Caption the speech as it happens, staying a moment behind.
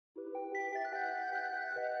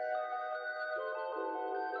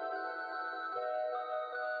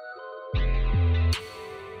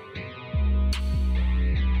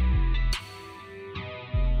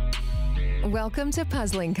Welcome to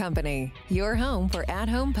Puzzling Company, your home for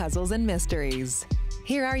at-home puzzles and mysteries.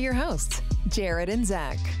 Here are your hosts, Jared and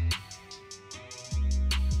Zach.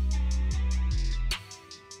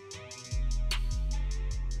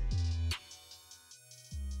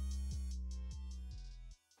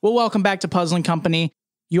 Well, welcome back to Puzzling Company,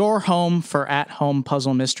 your home for at-home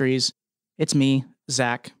puzzle mysteries. It's me,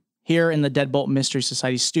 Zach, here in the Deadbolt Mystery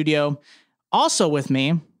Society studio. Also with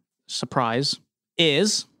me, surprise,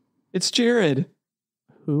 is... It's Jared.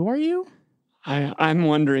 Who are you? I'm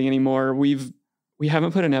wondering anymore. We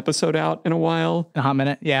haven't put an episode out in a while. A hot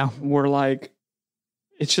minute, yeah. We're like,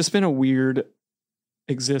 it's just been a weird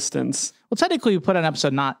existence. Well, technically, we put an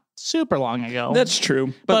episode not super long ago. That's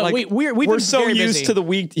true. But like, we're so very used busy. to the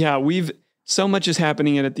week. Yeah, so much is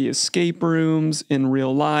happening at the escape rooms in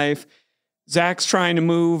real life. Zach's trying to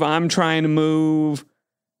move. I'm trying to move.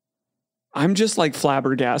 I'm just like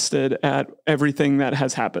flabbergasted at everything that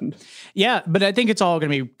has happened. Yeah, but I think it's all going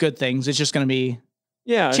to be good things. It's just going to be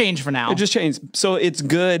change for now. It just changed. So it's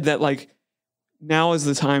good that like now is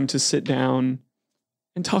the time to sit down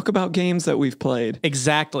and talk about games that we've played.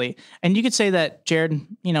 Exactly. And you could say that, Jared,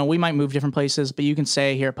 you know, we might move different places, but you can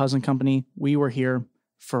say here at Puzzling Company, we were here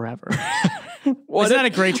forever. Isn't that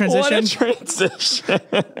a great transition? What a transition.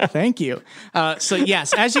 Thank you. So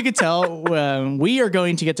yes, as you could tell, we are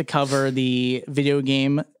going to get to cover the video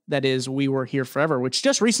game that is We Were Here Forever, which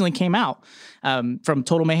just recently came out from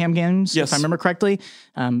Total Mayhem Games, yes. if I remember correctly.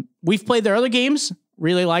 We've played their other games,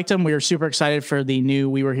 really liked them. We were super excited for the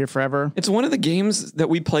new We Were Here Forever. It's one of the games that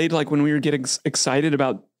we played like when we were getting excited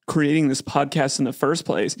about creating this podcast in the first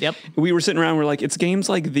place. Yep. We were sitting around, we're like, it's games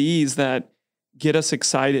like these that get us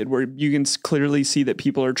excited, where you can clearly see that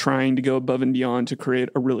people are trying to go above and beyond to create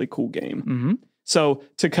a really cool game. Mm-hmm. So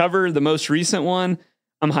to cover the most recent one,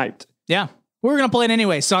 I'm hyped. Yeah. We're going to play it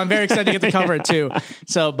anyway, so I'm very excited to get to cover it too.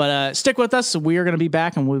 So, but stick with us. We are going to be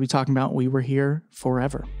back and we'll be talking about We Were Here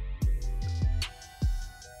Forever.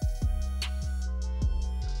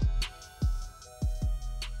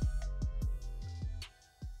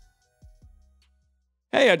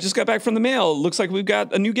 Hey, I just got back from the mail. Looks like we've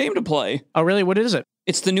got a new game to play. Oh, really? What is it?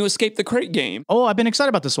 It's the new Escape the Crate game. Oh, I've been excited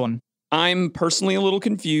about this one. I'm personally a little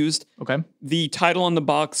confused. Okay. The title on the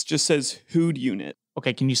box just says Who'd Unit.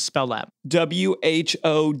 Okay, can you spell that? WHODUNIT.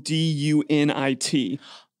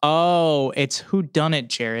 Oh, it's Whodunit,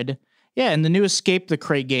 Jared. Yeah, in the new Escape the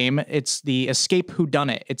Crate game, it's the Escape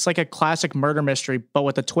Whodunit. It's like a classic murder mystery, but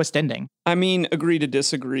with a twist ending. I mean, agree to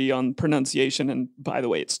disagree on pronunciation. And by the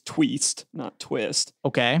way, it's tweast, not twist.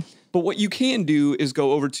 Okay. But what you can do is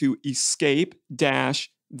go over to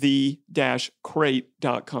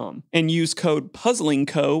escape-the-crate.com and use code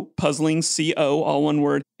PuzzlingCo, Puzzling C-O, all one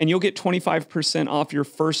word, and you'll get 25% off your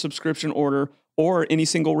first subscription order or any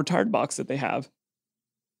single retired box that they have.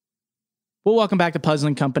 Well, welcome back to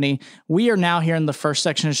Puzzling Company. We are now here in the first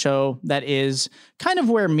section of the show that is kind of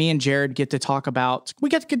where me and Jared get to talk about, we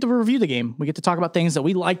get to review the game. We get to talk about things that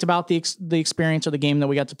we liked about the experience or the game that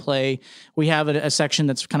we got to play. We have a section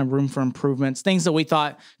that's kind of room for improvements, things that we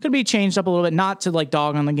thought could be changed up a little bit, not to like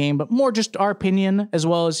dog on the game, but more just our opinion, as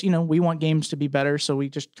well as, you know, we want games to be better. So we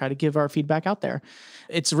just try to give our feedback out there.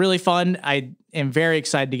 It's really fun. I am very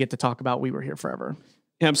excited to get to talk about We Were Here Forever.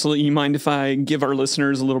 Absolutely. You mind if I give our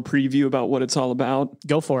listeners a little preview about what it's all about?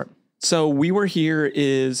 Go for it. So We Were Here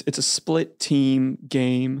it's a split team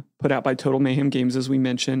game put out by Total Mayhem Games, as we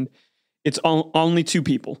mentioned. It's only 2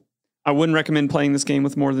 people. I wouldn't recommend playing this game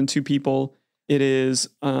with more than 2 people. It is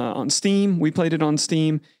on Steam. We played it on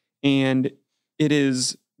Steam, and it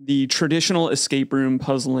is the traditional escape room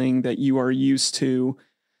puzzling that you are used to.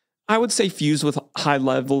 I would say fused with high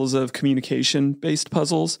levels of communication-based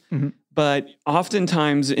puzzles. Mm-hmm. But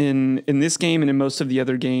oftentimes in this game and in most of the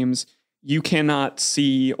other games, you cannot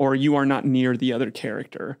see or you are not near the other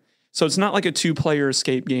character. So it's not like a 2-player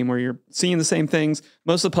escape game where you're seeing the same things.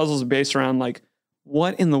 Most of the puzzles are based around like,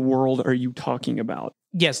 what in the world are you talking about?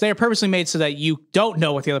 Yes, they are purposely made so that you don't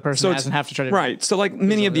know what the other person has and have to try to... Right. So like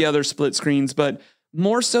many of the other split screens, but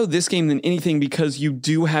more so this game than anything because you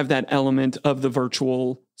do have that element of the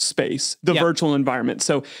virtual space, the virtual environment.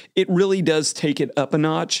 So it really does take it up a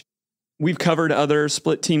notch. We've covered other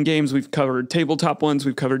split team games. We've covered tabletop ones.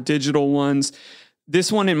 We've covered digital ones.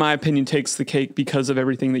 This one, in my opinion, takes the cake because of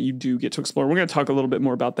everything that you do get to explore. We're going to talk a little bit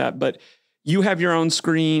more about that, but you have your own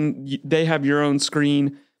screen. They have your own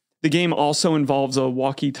screen. The game also involves a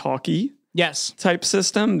walkie-talkie type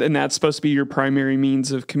system, and that's supposed to be your primary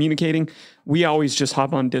means of communicating. We always just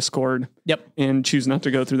hop on Discord and choose not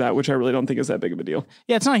to go through that, which I really don't think is that big of a deal.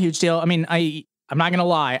 Yeah, it's not a huge deal. I mean, I'm not going to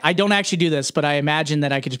lie. I don't actually do this, but I imagine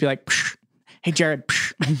that I could just be like, hey, Jared.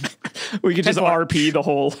 We could just RP the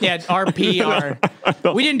whole. Yeah,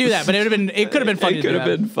 RP. We didn't do that, but it could have been fun. It could have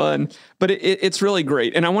been fun, but it's really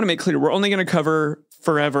great. And I want to make clear, we're only going to cover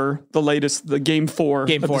forever the game 4 of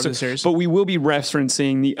the series, but we will be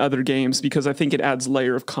referencing the other games because I think it adds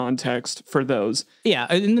layer of context for those. Yeah,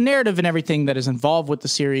 and the narrative and everything that is involved with the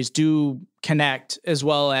series do connect, as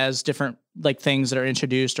well as different like things that are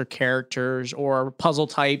introduced or characters or puzzle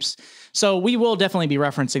types. So we will definitely be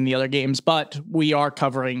referencing the other games, but we are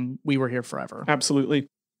covering We Were Here Forever. Absolutely.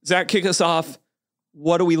 Zach, kick us off.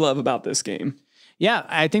 What do we love about this game? Yeah,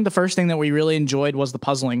 I think the first thing that we really enjoyed was the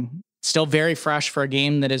puzzling. Still very fresh for a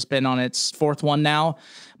game that has been on its 4th one now.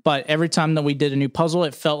 But every time that we did a new puzzle,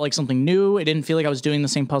 it felt like something new. It didn't feel like I was doing the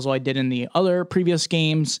same puzzle I did in the other previous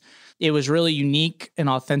games. It was really unique and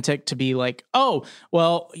authentic to be like, oh,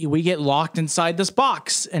 well, we get locked inside this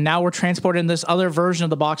box, and now we're transported in this other version of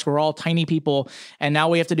the box where we're all tiny people, and now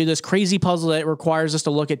we have to do this crazy puzzle that requires us to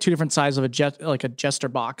look at 2 different sides of a jester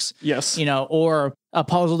box. Yes. Or a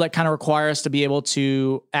puzzle that kind of requires us to be able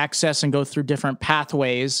to access and go through different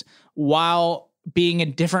pathways while being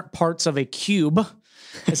in different parts of a cube.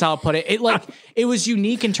 Is how I'll put it. It was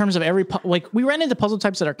unique in terms of we ran into puzzle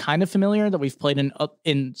types that are kind of familiar that we've played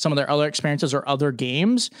in some of their other experiences or other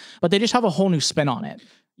games, but they just have a whole new spin on it.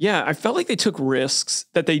 Yeah, I felt like they took risks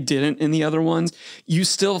that they didn't in the other ones. You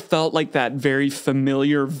still felt like that very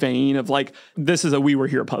familiar vein of like, this is a We Were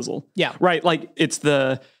Here puzzle. Yeah. Right. Like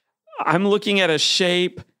I'm looking at a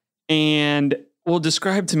shape and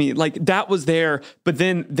describe to me like that was there, but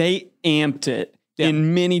then they amped it. Yeah.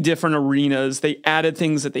 In many different arenas. They added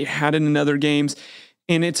things that they hadn't in other games.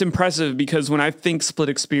 And it's impressive because when I think split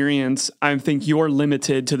experience, I think you're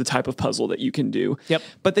limited to the type of puzzle that you can do. Yep.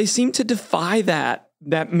 But they seem to defy that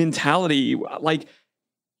mentality. Like,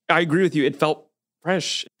 I agree with you. It felt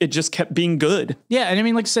fresh. It just kept being good. Yeah. And I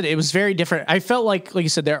mean, like I said, it was very different. I felt like you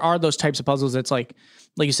said, there are those types of puzzles that's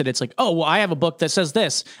like you said, it's like, oh, well, I have a book that says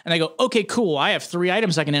this. And I go, okay, cool. I have 3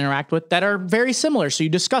 items I can interact with that are very similar. So you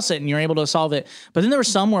discuss it and you're able to solve it. But then there were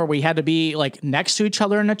some where we had to be like next to each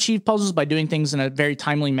other and achieve puzzles by doing things in a very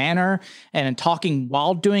timely manner and talking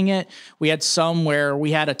while doing it. We had some where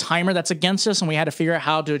we had a timer that's against us and we had to figure out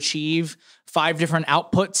how to achieve 5 different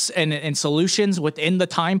outputs and solutions within the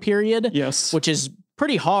time period. Yes. Which is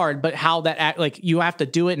pretty hard, but how that you have to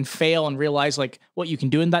do it and fail and realize like what you can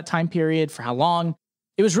do in that time period for how long.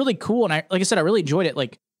 It was really cool. And like I said, I really enjoyed it.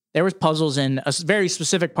 Like there was puzzles in a very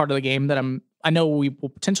specific part of the game that I know we will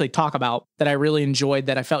potentially talk about that I really enjoyed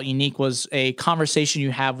that I felt unique was a conversation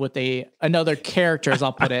you have with another character, as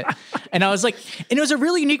I'll put it. And I was like, and it was a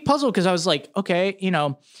really unique puzzle because I was like, okay,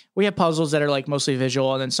 we have puzzles that are like mostly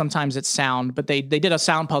visual and then sometimes it's sound, but they did a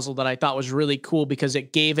sound puzzle that I thought was really cool because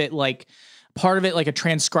it gave it like part of it like a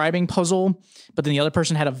transcribing puzzle, but then the other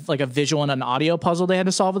person had a visual and an audio puzzle they had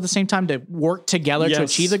to solve at the same time to work together to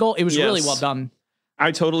achieve the goal. It was really well done.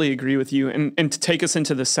 I totally agree with you. And to take us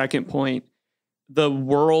into the second point, the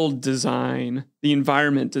world design, the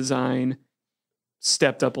environment design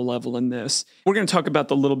stepped up a level in this. We're going to talk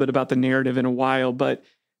about a little bit about the narrative in a while, but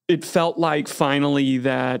it felt like finally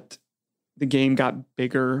that the game got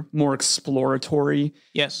bigger, more exploratory.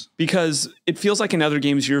 Yes. Because it feels like in other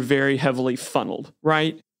games, you're very heavily funneled,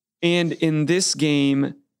 right? And in this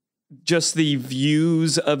game, just the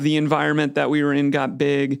views of the environment that we were in got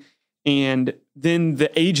big. And then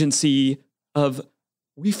the agency of,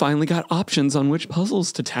 we finally got options on which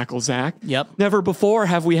puzzles to tackle, Zach. Yep. Never before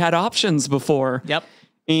have we had options before. Yep.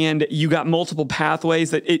 And you got multiple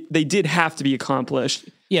pathways that they did have to be accomplished.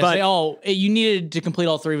 Yes, you needed to complete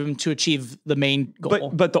all 3 of them to achieve the main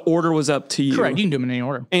goal. But the order was up to you. Correct, you can do them in any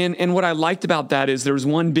order. And what I liked about that is there was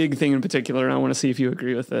one big thing in particular, and I want to see if you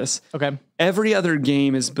agree with this. Okay. Every other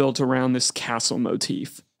game is built around this castle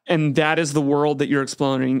motif, and that is the world that you're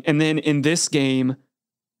exploring. And then in this game,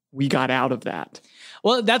 we got out of that.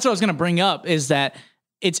 Well, that's what I was going to bring up is that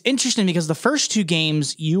it's interesting because the first 2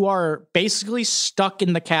 games, you are basically stuck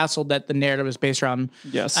in the castle that the narrative is based around.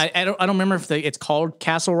 Yes. I don't remember if it's called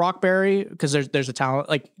Castle Rockberry because there's a town,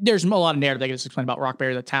 like there's a lot of narrative that gets explained about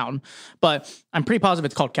Rockberry, the town, but I'm pretty positive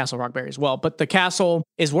it's called Castle Rockberry as well. But the castle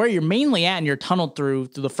is where you're mainly at and you're tunneled through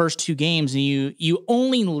the first 2 games and you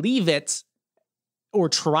only leave it or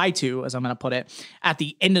try to, as I'm going to put it, at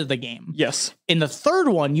the end of the game. Yes. In the third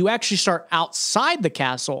one, you actually start outside the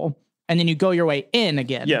castle and then you go your way in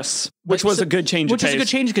again. Yes. Which was a good change. Which was a good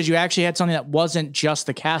change because you actually had something that wasn't just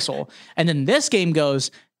the castle. And then this game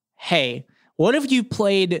goes, hey, what if you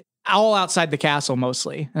played all outside the castle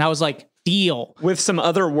mostly? And I was like, deal. With some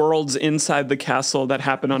other worlds inside the castle that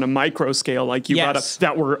happened on a micro scale, like you got up,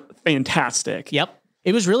 that were fantastic. Yep.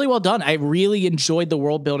 It was really well done. I really enjoyed the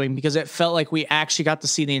world building because it felt like we actually got to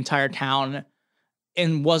see the entire town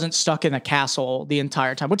and wasn't stuck in a castle the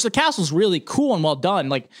entire time, which the castle's really cool and well done.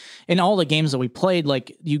 Like in all the games that we played,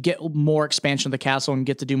 like you get more expansion of the castle and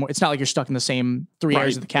get to do more. It's not like you're stuck in the same three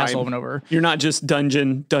areas of the castle over and over. You're not just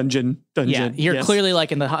dungeon. Yeah, you're clearly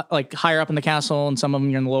like in the like higher up in the castle, and some of them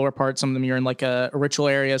you're in the lower part. Some of them you're in like a ritual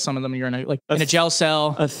area. Some of them you're in a jail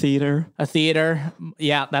cell, a theater.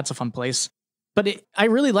 Yeah, that's a fun place. But I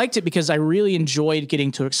really liked it because I really enjoyed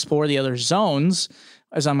getting to explore the other zones,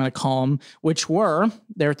 as I'm going to call them,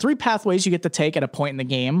 there are 3 pathways you get to take at a point in the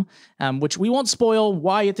game, which we won't spoil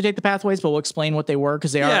why you have to take the pathways, but we'll explain what they were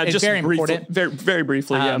because they are just very briefly, important. Very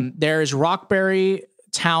briefly, yeah. There's Rockberry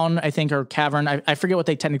Town, I think, or Cavern. I forget what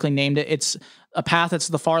they technically named it. It's a path that's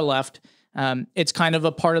to the far left. It's kind of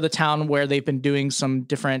a part of the town where they've been doing some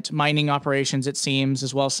different mining operations, it seems,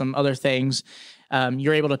 as well as some other things.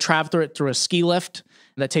 You're able to travel through it through a ski lift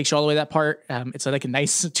that takes you all the way to that part. It's like a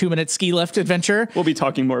nice 2-minute ski lift adventure. We'll be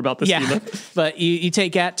talking more about the ski lift. But you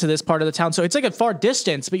take that to this part of the town. So it's like a far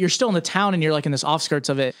distance, but you're still in the town and you're like in this offskirts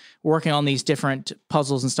of it, working on these different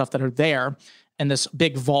puzzles and stuff that are there. And this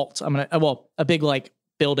big vault, a big like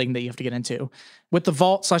building that you have to get into. With the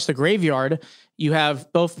vault / the graveyard, you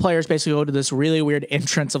have both players basically go to this really weird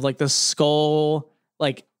entrance of like the skull,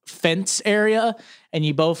 like fence area, and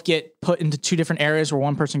you both get put into 2 different areas where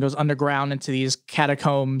one person goes underground into these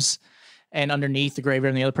catacombs and underneath the graveyard,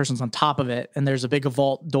 and the other person's on top of it. And there's a big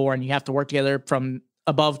vault door, and you have to work together from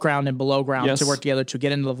above ground and below ground to work together to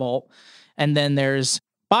get into the vault. And then there's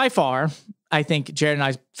by far, I think, Jared and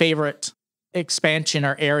I's favorite expansion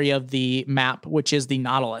or area of the map, which is the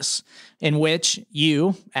Nautilus, in which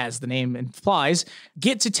you, as the name implies,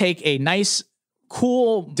 get to take a nice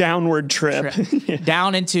cool downward trip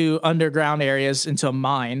down into underground areas, into a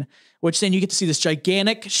mine, which then you get to see this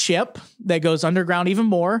gigantic ship that goes underground even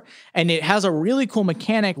more. And it has a really cool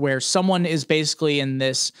mechanic where someone is basically in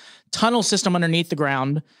this tunnel system underneath the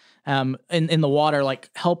ground, in the water, like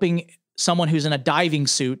helping someone who's in a diving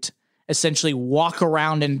suit essentially walk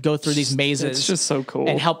around and go through these mazes. It's just so cool.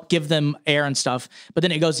 And help give them air and stuff. But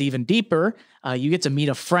then it goes even deeper. You get to meet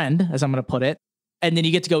a friend, as I'm going to put it. And then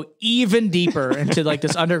you get to go even deeper into like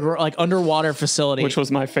this underwater facility, which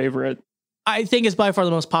was my favorite. I think it's by far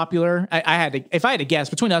the most popular. If I had to guess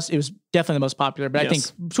between us, it was definitely the most popular. But I think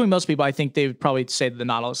between most people, I think they would probably say that the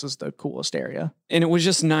Nautilus is the coolest area. And it was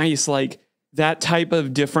just nice, like that type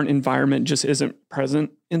of different environment just isn't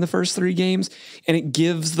present in the first 3 games, and it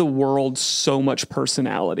gives the world so much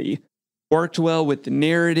personality. Worked well with the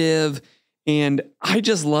narrative, and I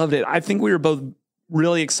just loved it. I think we were both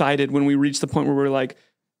really excited when we reached the point where we were like,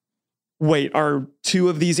 wait, are 2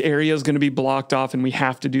 of these areas going to be blocked off and we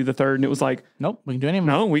have to do the 3rd? And it was like, nope, we can do any of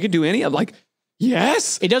them. No, we can do any of them. Like,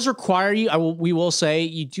 yes. It does require you, we will say,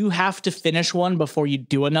 you do have to finish one before you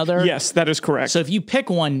do another. Yes, that is correct. So if you pick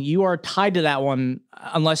one, you are tied to that one,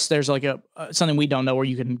 unless there's like something we don't know where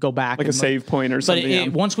you can go back. Like a save point or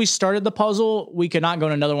something. But once we started the puzzle, we could not go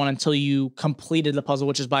to another one until you completed the puzzle,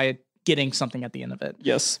 which is by getting something at the end of it.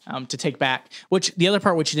 Yes. To take back. Which the other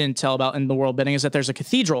part which you didn't tell about in the world building is that there's a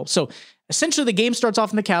cathedral. So essentially the game starts off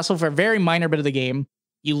in the castle for a very minor bit of the game.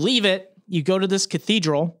 You leave it, you go to this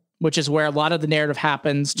cathedral, which is where a lot of the narrative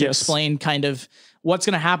happens to explain kind of what's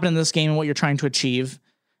going to happen in this game and what you're trying to achieve,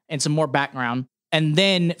 and some more background. And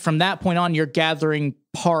then from that point on, you're gathering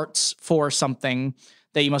parts for something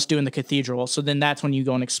that you must do in the cathedral. So then that's when you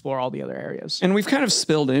go and explore all the other areas. And we've kind of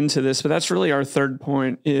spilled into this, but that's really our 3rd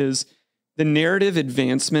point, is the narrative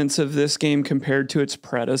advancements of this game compared to its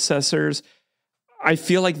predecessors. I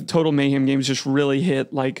feel like Total Mayhem Games just really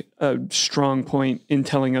hit like a strong point in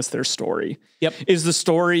telling us their story. Yep. Is the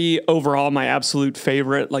story overall my absolute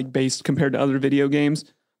favorite, like based compared to other video games?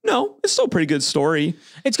 No, it's still a pretty good story.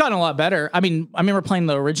 It's gotten a lot better. I mean, I remember playing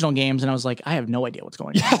the original games and I was like, I have no idea what's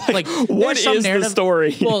going on. Like, what is the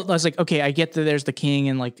story? Well, I was like, okay, I get that there's the king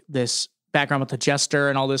and like this background with the jester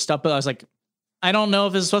and all this stuff, but I was like, I don't know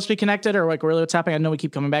if it's supposed to be connected or like really what's happening. I know we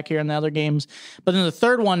keep coming back here in the other games, but then the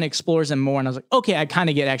 3rd one explores them more. And I was like, okay, I kind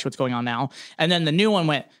of get actually what's going on now. And then the new one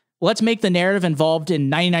went, let's make the narrative involved in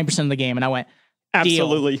 99% of the game. And I went,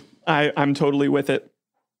 absolutely. I'm totally with it.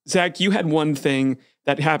 Zach, you had one thing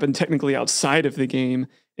that happened technically outside of the game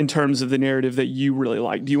in terms of the narrative that you really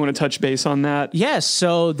liked. Do you want to touch base on that? Yes.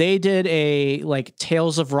 So they did a like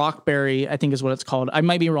Tales of Rockberry, I think is what it's called. I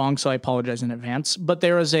might be wrong, so I apologize in advance. But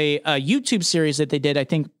there was a YouTube series that they did. I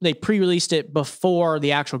think they pre-released it before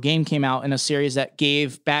the actual game came out, in a series that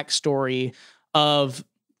gave backstory of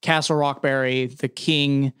Castle Rockberry, the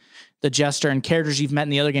king, the Jester and characters you've met in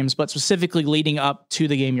the other games, but specifically leading up to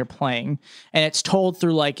the game you're playing. And it's told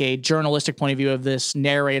through like a journalistic point of view of this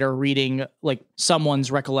narrator reading like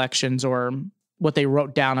someone's recollections or what they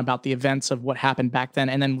wrote down about the events of what happened back then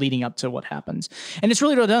and then leading up to what happens. And it's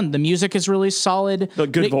really well done. The music is really solid. The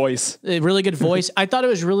good voice. Really good voice. I thought it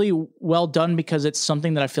was really well done because it's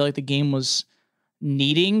something that I feel like the game was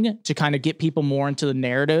needing to kind of get people more into the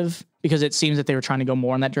narrative, because it seems that they were trying to go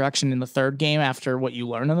more in that direction in the third game after what you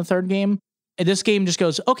learn in the third game. And this game just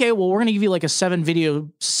goes, okay, well, we're going to give you like a 7 video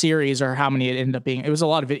series or how many it ended up being. It was a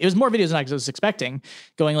lot of it. It was more videos than I was expecting,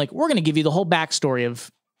 going like, we're going to give you the whole backstory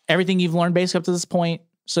of everything you've learned basically up to this point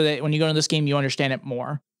so that when you go into this game, you understand it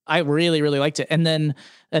more. I really, really liked it. And then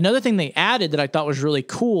another thing they added that I thought was really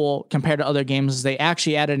cool compared to other games is they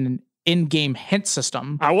actually added an in-game hint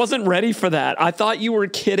system. I wasn't ready for that. I thought you were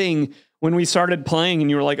kidding when we started playing and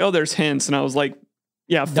you were like, oh, there's hints. And I was like,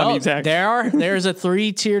 yeah, funny exact. There's a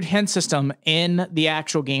 3-tiered hint system in the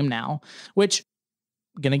actual game now, which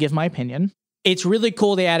I'm going to give my opinion. It's really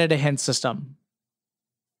cool they added a hint system.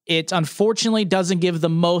 It unfortunately doesn't give the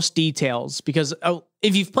most details because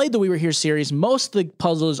if you've played the We Were Here series, most of the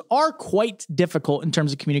puzzles are quite difficult in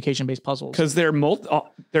terms of communication-based puzzles. Because they're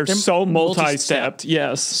so multi-stepped,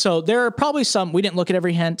 yes. So there are probably some, we didn't look at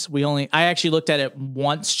every hint. I actually looked at it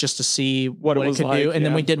once just to see what it could do. And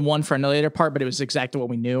then we did one for another later part, but it was exactly what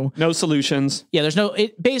we knew. No solutions. Yeah,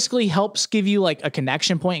 it basically helps give you like a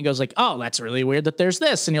connection point. It goes like, oh, that's really weird that there's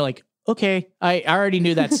this. And you're like, okay, I already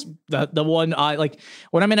knew that's the one. Like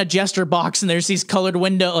when I'm in a Jester box and there's these colored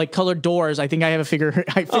colored doors, I think I have a figure.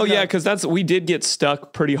 Oh yeah, because we did get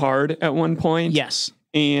stuck pretty hard at one point. Yes,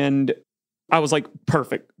 and I was like,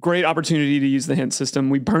 perfect, great opportunity to use the hint system.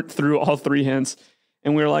 We burnt through all 3 hints,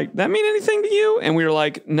 and we were like, that mean anything to you? And we were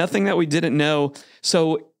like, nothing that we didn't know.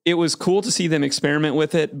 So it was cool to see them experiment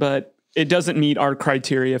with it, but it doesn't meet our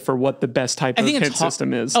criteria for what the best type of hint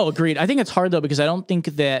system is. Oh, agreed. I think it's hard though, because I don't think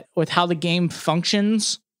that with how the game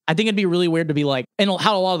functions, I think it'd be really weird to be like, and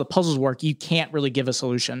how a lot of the puzzles work, you can't really give a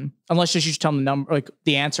solution unless you tell them the number, like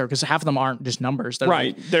the answer, because half of them aren't just numbers. They're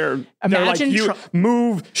right. They're like, you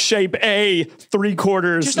move shape A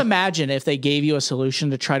 3/4. Just imagine if they gave you a solution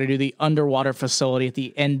to try to do the underwater facility at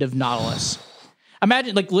the end of Nautilus.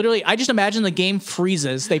 Imagine, like literally, I just imagine the game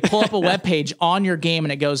freezes. They pull up a web page on your game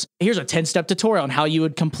and it goes, here's a 10-step tutorial on how you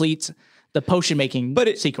would complete the potion making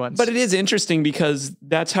sequence. But it is interesting because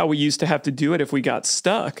that's how we used to have to do it if we got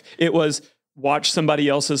stuck. It was watch somebody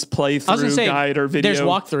else's playthrough guide or video. There's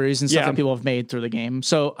walkthroughs and stuff that people have made through the game.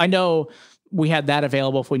 So I know we had that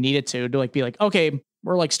available if we needed to like be like, okay,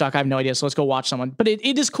 we're like stuck. I have no idea. So let's go watch someone. But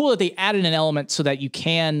it is cool that they added an element so that you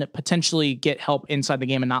can potentially get help inside the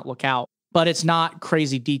game and not look out. But it's not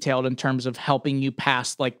crazy detailed in terms of helping you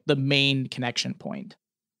past like the main connection point.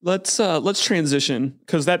 Let's transition,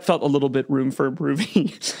 because that felt a little bit room for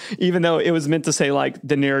improving. Even though it was meant to say like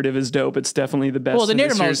the narrative is dope, it's definitely the best. Well, the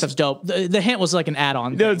narrative mode stuff's dope. The hint was like an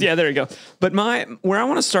add-on. Yeah, there you go. But where I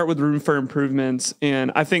want to start with room for improvements,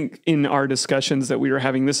 and I think in our discussions that we were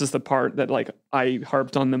having, this is the part that like I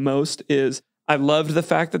harped on the most, is I loved the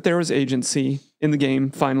fact that there was agency in the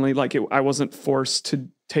game. Finally, like I wasn't forced to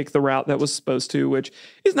take the route that was supposed to, which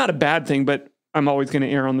is not a bad thing, but I'm always going to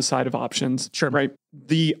err on the side of options. Sure. Right.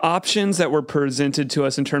 The options that were presented to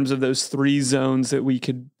us in terms of those 3 zones that we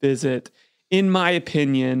could visit, in my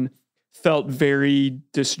opinion, felt very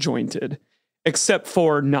disjointed, except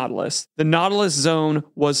for Nautilus. The Nautilus zone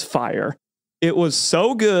was fire. It was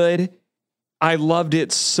so good. I loved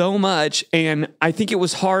it so much. And I think it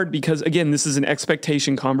was hard because, again, this is an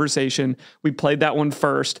expectation conversation. We played that one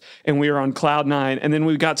first and we were on cloud 9. And then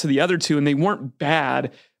we got to the other 2 and they weren't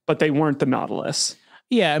bad, but they weren't the Nautilus.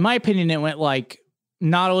 Yeah, in my opinion, it went like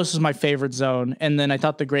Nautilus is my favorite zone. And then I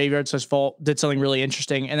thought the Graveyard Says Vault did something really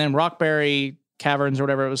interesting. And then Rockberry Caverns or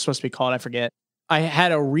whatever it was supposed to be called, I forget. I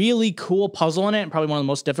had a really cool puzzle in it, and probably one of the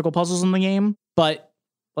most difficult puzzles in the game. But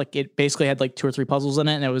like it basically had like 2 or 3 puzzles in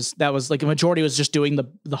it, and that was like a majority was just doing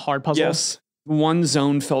the hard puzzles. Yes, one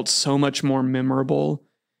zone felt so much more memorable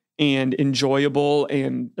and enjoyable,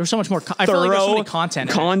 and there was so much more. I feel like there's so many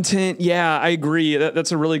content. Yeah, I agree.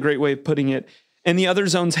 That's a really great way of putting it. And the other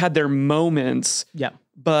zones had their moments. Yeah,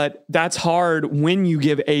 but that's hard when you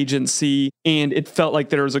give agency, and it felt like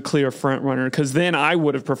there was a clear front runner. Because then I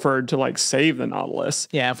would have preferred to like save the Nautilus.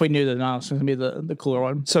 Yeah, if we knew the Nautilus was gonna be the cooler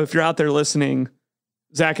one. So if you're out there listening,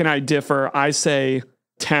 Zach and I differ. I say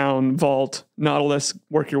town, vault, Nautilus,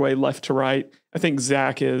 work your way left to right. I think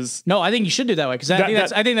Zach is... No, I think you should do that way, because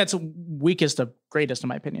I think that's weakest to greatest in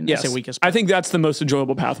my opinion. Yes. I say weakest. I think that's the most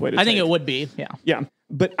enjoyable pathway to take. I think it would be, yeah. Yeah,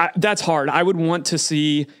 but that's hard. I would want to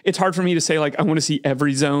see... It's hard for me to say, like, I want to see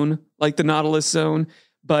every zone, like the Nautilus zone,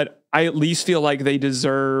 but I at least feel like they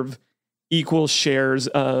deserve equal shares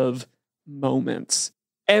of moments.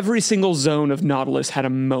 Every single zone of Nautilus had a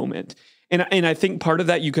moment. And I think part of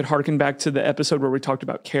that, you could harken back to the episode where we talked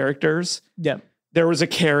about characters. Yeah. There was a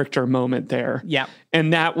character moment there. Yeah.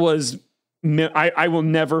 And that was, I will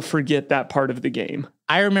never forget that part of the game.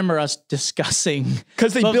 I remember us discussing.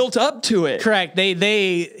 Because they built up to it. Correct.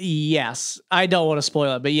 Yes. I don't want to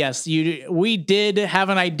spoil it, but yes, we did have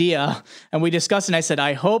an idea and we discussed it and I said,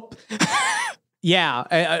 I hope. Yeah.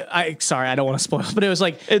 I sorry, I don't want to spoil it, but it was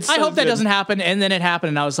like, I hope that doesn't happen. And then it happened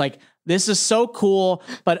and I was like, this is so cool,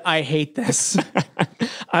 but I hate this.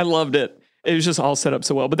 I loved it. It was just all set up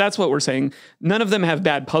so well. But that's what we're saying. None of them have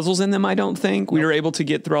bad puzzles in them, I don't think. We were able to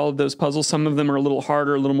get through all of those puzzles. Some of them are a little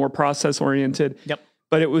harder, a little more process oriented. Yep.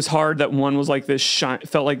 But it was hard that one was like this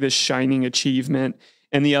felt like this shining achievement,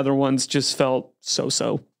 and the other ones just felt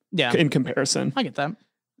so. Yeah. In comparison. I get that.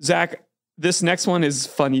 Zach, this next one is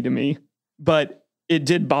funny to me, but it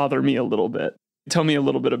did bother me a little bit. Tell me a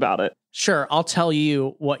little bit about it. Sure. I'll tell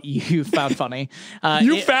you what you found funny.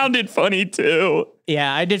 You found it funny too.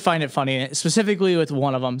 Yeah, I did find it funny, specifically with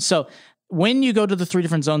one of them. So when you go to the 3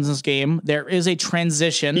 different zones in this game, there is a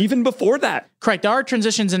transition. Even before that. Correct. There are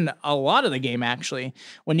transitions in a lot of the game, actually.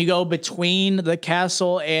 When you go between the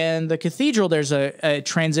castle and the cathedral, there's a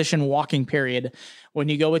transition walking period. When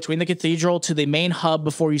you go between the cathedral to the main hub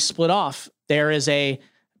before you split off, there is a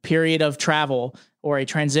period of travel or a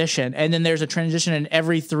transition. And then there's a transition in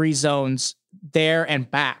every 3 zones there and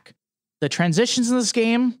back. The transitions in this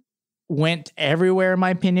game went everywhere, in my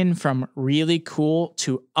opinion, from really cool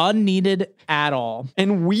to unneeded at all.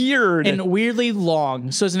 And weird. And weirdly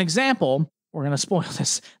long. So as an example, we're going to spoil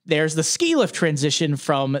this. There's the ski lift transition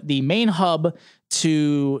from the main hub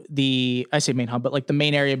to I say main hub, but like the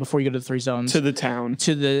main area before you go to the 3 zones. To the town.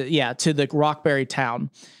 To the Rockberry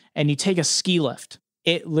town. And you take a ski lift.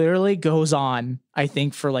 It literally goes on, I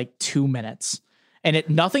think, for like 2 minutes. And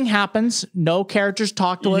nothing happens. No characters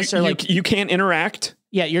talk to us. You can't interact.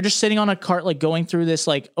 Yeah, you're just sitting on a cart, like going through this,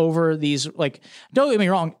 like over these, like, don't get me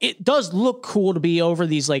wrong. It does look cool to be over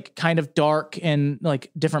these, like, kind of dark and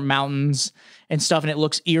like different mountains and stuff. And it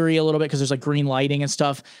looks eerie a little bit because there's like green lighting and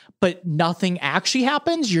stuff, but nothing actually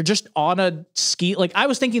happens. You're just on a ski. Like, I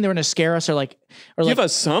was thinking they were going to scare us or give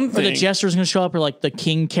us something. Or the jester's going to show up, or like the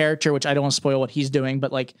king character, which I don't want to spoil what he's doing,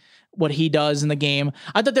 but like what he does in the game.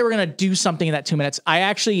 I thought they were going to do something in that 2 minutes. I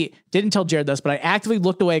actually didn't tell Jared this, but I actively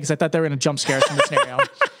looked away because I thought they were going to jump scare us in the scenario.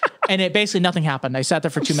 And it basically nothing happened. I sat there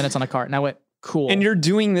for 2 minutes on a cart and I went, cool. And you're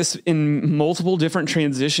doing this in multiple different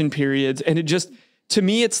transition periods. And it just, to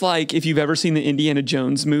me, it's like if you've ever seen the Indiana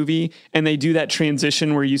Jones movie and they do that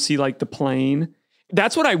transition where you see like the plane.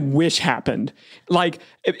 That's what I wish happened. Like,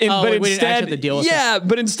 but instead,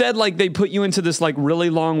 but instead, like they put you into this like really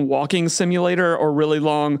long walking simulator or really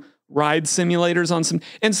long ride simulators on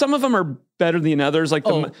and some of them are better than others. Like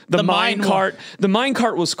the mine cart. The mine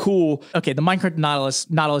cart was cool. Okay, the mine cart Nautilus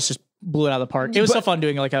just blew it out of the park. It was so fun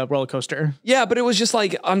doing like a roller coaster. Yeah, but it was just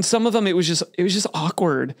like on some of them, it was just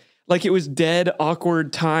awkward. Like it was dead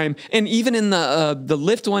awkward time. And even in the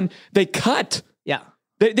lift one, they cut. Yeah.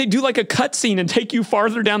 They do like a cut scene and take you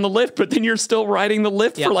farther down the lift, but then you're still riding the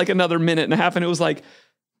lift for like another minute and a half. And it was like,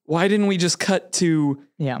 why didn't we just cut to?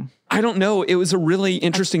 Yeah. I don't know. It was a really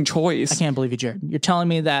interesting choice. I can't believe you, Jared. You're telling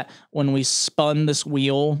me that when we spun this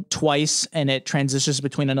wheel twice and it transitions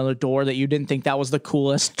between another door that you didn't think that was the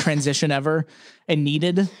coolest transition ever and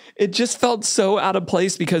needed? It just felt so out of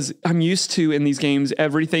place because I'm used to in these games,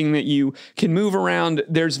 everything that you can move around,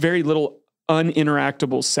 there's very little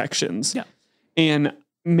uninteractable sections. Yeah. And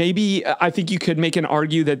maybe I think you could make an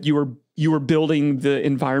argue that you were building the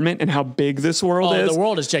environment and how big this world is. The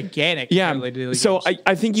world is gigantic. Yeah. So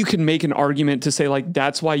I think you can make an argument to say like,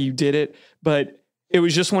 that's why you did it. But it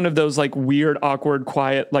was just one of those like weird, awkward,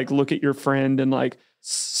 quiet, like look at your friend and like,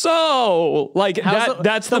 so like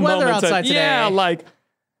that's the weather moment outside today. Yeah. Like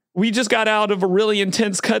we just got out of a really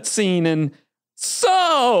intense cutscene and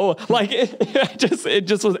so like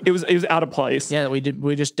it was out of place. Yeah,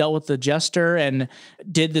 we just dealt with the jester and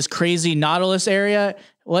did this crazy Nautilus area.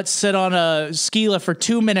 Let's sit on a ski lift for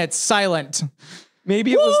 2 minutes silent.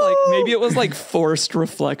 Maybe it was like forced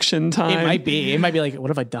reflection time. It might be like, what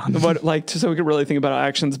have I done? So we could really think about our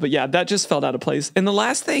actions. But yeah, that just felt out of place. And the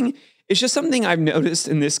last thing is just something I've noticed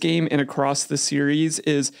in this game and across the series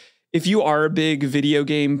is if you are a big video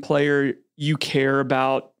game player, you care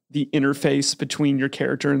about the interface between your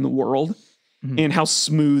character and the world and how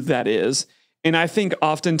smooth that is. And I think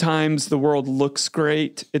oftentimes the world looks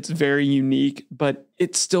great. It's very unique, but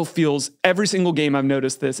it still feels, every single game I've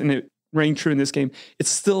noticed this, and it rang true in this game, it's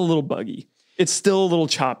still a little buggy. it's still a little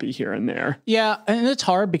choppy here and there. Yeah, and it's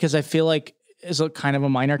hard because I feel like is a kind of a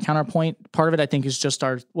minor counterpoint. Part of it, I think, is just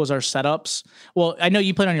our setups. Well, I know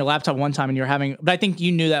you played on your laptop one time and you're having, but I think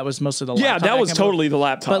you knew that was most of the laptop. Yeah, that was totally the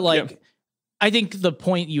laptop. But like, I think the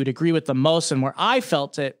point you would agree with the most and where I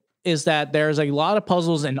felt it is that there's a lot of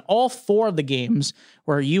puzzles in all 4 of the games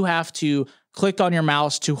where you have to click on your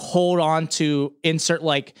mouse to hold on to insert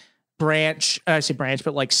like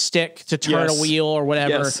but like stick to turn a wheel or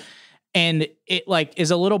whatever. Yes. And it like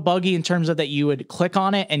is a little buggy in terms of that you would click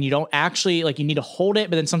on it and you don't actually like you need to hold it,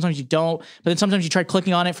 but then sometimes you don't. But then sometimes you try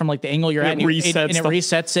clicking on it from like the angle you're at and it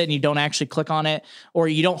resets it and you don't actually click on it, or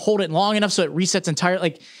you don't hold it long enough so it resets entirely.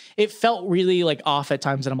 Like it felt really like off at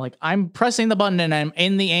times, and I'm like, I'm pressing the button and I'm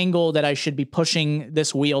in the angle that I should be pushing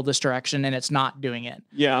this wheel this direction and it's not doing it.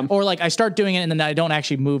 Yeah. Or like I start doing it and then I don't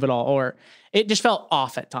actually move at all, or it just felt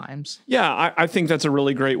off at times. Yeah, I think that's a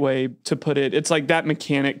really great way to put it. It's like that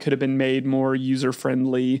mechanic could have been made more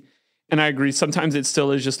user-friendly. And I agree, sometimes it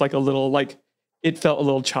still is just like a little, like, it felt a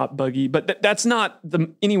little chop buggy. But that's not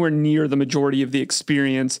anywhere near the majority of the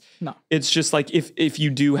experience. No. It's just like if you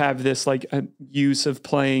do have this, like, a use of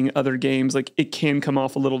playing other games, like, it can come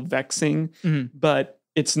off a little vexing. Mm-hmm. But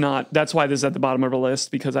it's not. That's why this is at the bottom of our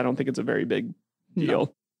list, because I don't think it's a very big deal.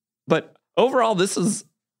 No. But overall,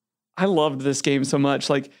 I loved this game so much.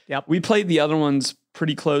 Like, we played the other ones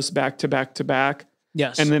pretty close back to back to back.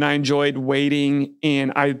 Yes. And then I enjoyed waiting,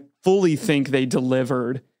 and I fully think they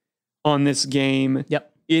delivered on this game.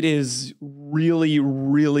 Yep. It is really,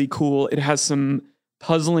 really cool. It has some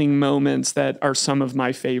puzzling moments that are some of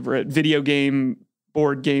my favorite video game,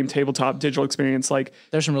 board game, tabletop, digital experience. Like,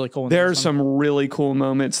 there's some really cool ones. There's some really cool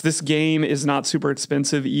moments. This game is not super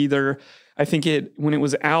expensive either. I think when it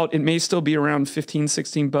was out, it may still be around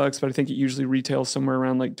 $15-16, but I think it usually retails somewhere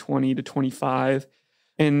around like 20 to 25.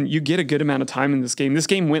 And you get a good amount of time in this game. This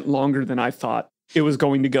game went longer than I thought it was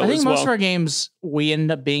going to go as well. I think most of our games, we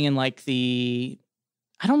ended up being in like I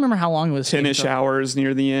don't remember how long it was. 10-ish hours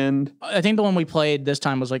near the end. I think the one we played this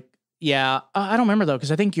time was like, I don't remember though,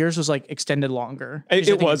 because I think yours was like extended longer. I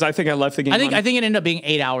think I left the game. I think it ended up being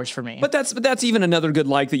 8 hours for me. But that's even another good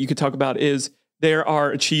that you could talk about is there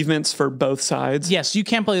are achievements for both sides. Yes, you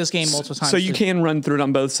can play this game multiple times. So you can run through it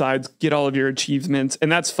on both sides, get all of your achievements.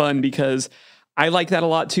 And that's fun because I like that a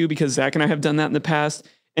lot too, because Zach and I have done that in the past.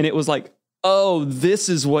 And it was like, oh, this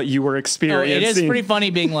is what you were experiencing. It is pretty funny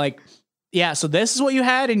being like, yeah, so this is what you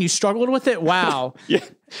had and you struggled with it? Wow. Yeah.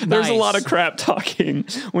 There's a lot of crap talking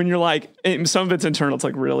when you're like, some of it's internal. It's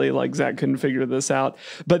like, really? Like, Zach couldn't figure this out.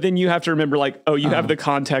 But then you have to remember, like, oh, you have the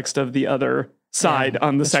context of the other side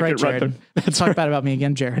on the second run. Talk bad about me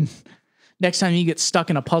again, Jared. Next time you get stuck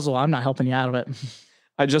in a puzzle, I'm not helping you out of it.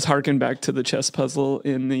 I just harkened back to the chess puzzle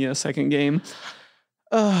in the second game.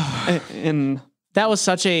 And that was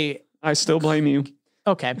such a... I still blame you.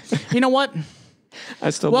 Okay. You know what?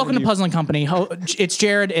 Welcome to Puzzling Company. Oh, it's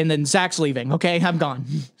Jared, and then Zach's leaving. Okay, I'm gone.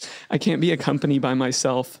 I can't be a company by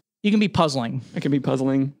myself. You can be puzzling. I can be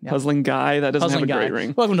puzzling. Yep. Puzzling guy. That doesn't have a great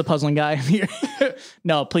ring. Welcome to Puzzling Guy.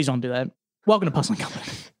 No, please don't do that. Welcome to Puzzling Company.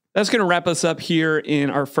 That's going to wrap us up here in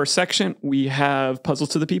our first section. We have Puzzles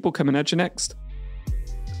to the People coming at you next.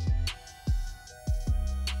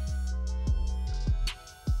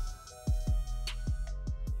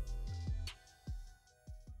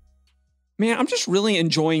 Man, I'm just really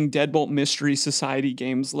enjoying Deadbolt Mystery Society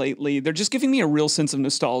games lately. They're just giving me a real sense of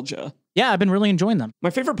nostalgia. Yeah, I've been really enjoying them. My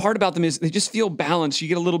favorite part about them is they just feel balanced. You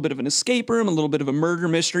get a little bit of an escape room, a little bit of a murder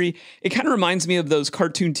mystery. It kind of reminds me of those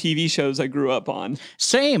cartoon TV shows I grew up on.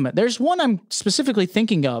 Same. There's one I'm specifically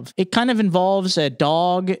thinking of. It kind of involves a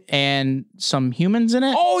dog and some humans in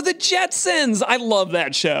it. Oh, the Jetsons! I love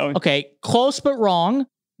that show. Okay, close but wrong.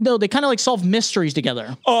 No, they kind of like solve mysteries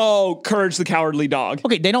together. Oh, Courage the Cowardly Dog.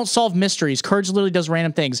 Okay, they don't solve mysteries. Courage literally does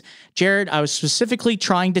random things. Jared, I was specifically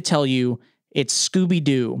trying to tell you it's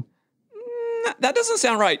Scooby-Doo. That doesn't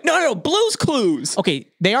sound right. No, Blue's Clues. Okay,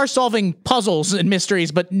 they are solving puzzles and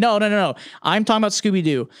mysteries, but no. I'm talking about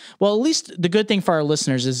Scooby-Doo. Well, at least the good thing for our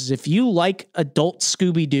listeners is if you like adult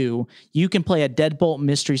Scooby-Doo, you can play a Deadbolt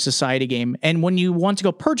Mystery Society game. And when you want to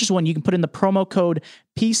go purchase one, you can put in the promo code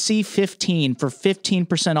PC15 for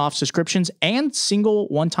 15% off subscriptions and single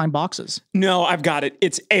one-time boxes. No, I've got it.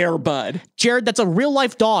 It's Air Bud. Jared, that's a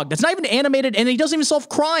real-life dog. That's not even animated, and he doesn't even solve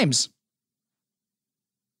crimes.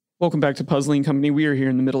 Welcome back to Puzzling Company. We are here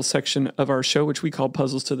in the middle section of our show, which we call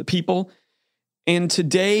Puzzles to the People. And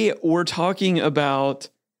today we're talking about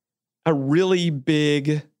a really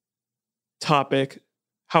big topic.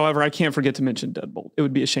 However, I can't forget to mention Deadbolt. It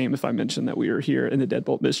would be a shame if I mentioned that we are here in the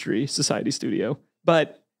Deadbolt Mystery Society studio.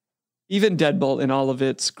 But even Deadbolt and all of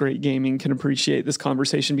its great gaming can appreciate this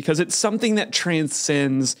conversation because it's something that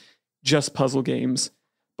transcends just puzzle games,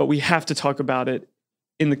 but we have to talk about it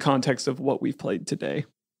in the context of what we've played today.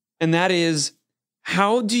 And that is,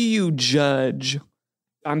 how do you judge?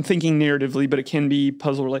 I'm thinking narratively, but it can be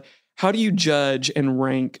puzzle related. How do you judge and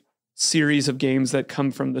rank series of games that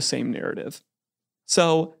come from the same narrative?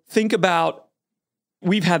 So think about,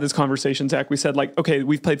 we've had this conversation, Zach. We said like, okay,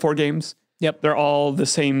 we've played 4 games. Yep. They're all the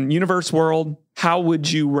same universe world. How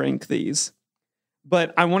would you rank these?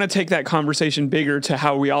 But I want to take that conversation bigger to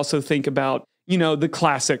how we also think about, the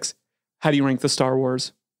classics. How do you rank the Star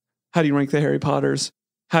Wars? How do you rank the Harry Potters?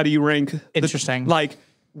 How do you rank? Interesting.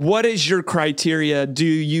 What is your criteria? Do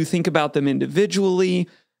you think about them individually?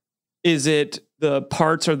 Is it the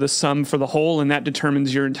parts or the sum for the whole? And that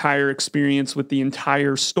determines your entire experience with the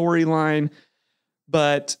entire storyline.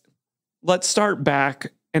 But let's start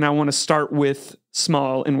back. And I want to start with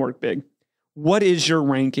small and work big. What is your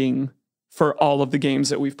ranking for all of the games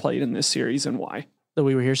that we've played in this series and why? The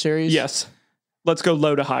We Were Here series? Yes. Let's go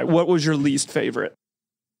low to high. What was your least favorite?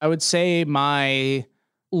 I would say my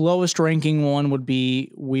lowest ranking one would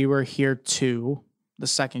be We Were Here 2, the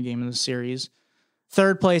second game in the series.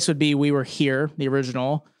 Third place would be We Were Here, the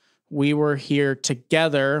original. We Were Here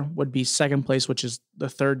Together would be second place, which is the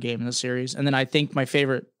third game in the series. And then I think my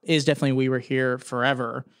favorite is definitely We Were Here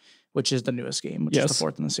Forever, which is the newest game, which is the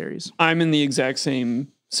fourth in the series. I'm in the exact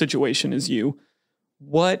same situation as you.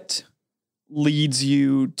 What leads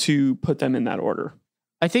you to put them in that order?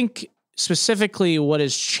 I think specifically what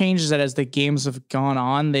has changed is that as the games have gone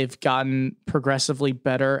on, they've gotten progressively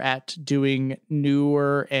better at doing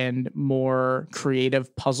newer and more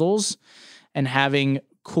creative puzzles and having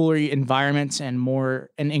cooler environments and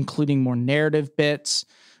including more narrative bits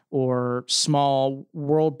or small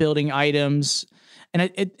world building items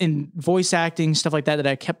and voice acting, stuff like that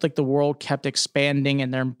I kept, like, the world kept expanding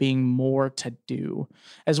and there being more to do,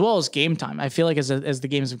 as well as game time. I feel like as the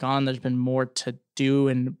games have gone, there's been more to do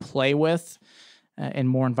and play with and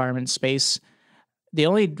more environment space. The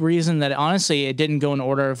only reason that honestly it didn't go in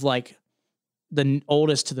order of like the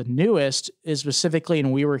oldest to the newest is specifically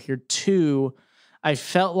in We Were Here 2. I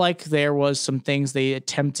felt like there was some things they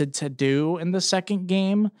attempted to do in the second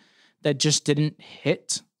game that just didn't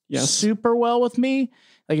hit super well with me,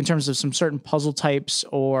 like in terms of some certain puzzle types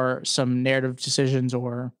or some narrative decisions,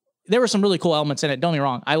 or there were some really cool elements in it. Don't get me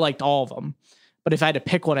wrong. I liked all of them, but if I had to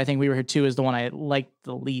pick one, I think We Were Here 2 is the one I liked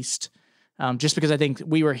the least. Just because I think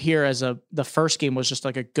We Were Here the first game was just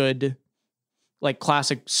like a good, like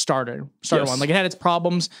classic starter one. Like it had its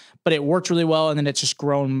problems, but it worked really well. And then it's just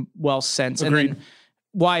grown well since. Agreed. And then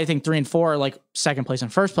why I think 3 and 4 are like second place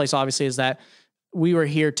and first place, obviously, is that We Were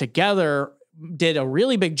Here Together did a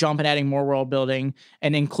really big jump in adding more world building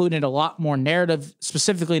and included a lot more narrative,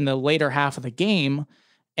 specifically in the later half of the game,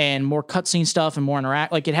 and more cutscene stuff and more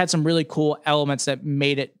interact. Like it had some really cool elements that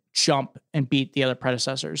made it jump and beat the other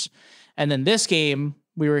predecessors. And then this game,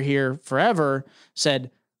 We Were Here Forever,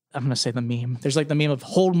 said, I'm going to say the meme. There's like the meme of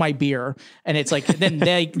hold my beer. And it's like, then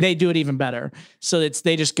they do it even better. So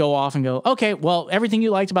they just go off and go, okay, well, everything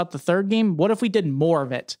you liked about the third game, what if we did more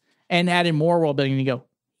of it and added more world building? And you go,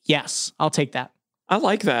 yes, I'll take that. I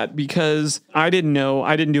like that because I didn't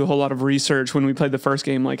do a whole lot of research when we played the first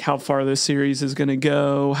game, like how far this series is going to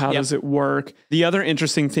go. How does it work? The other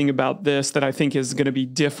interesting thing about this that I think is going to be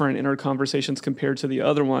different in our conversations compared to the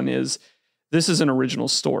other one is this is an original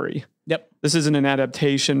story. Yep. This isn't an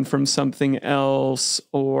adaptation from something else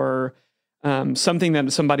or something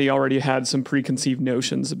that somebody already had some preconceived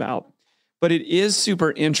notions about. But it is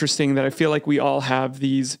super interesting that I feel like we all have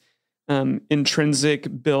these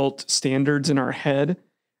intrinsic built standards in our head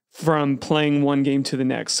from playing one game to the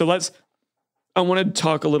next. So I want to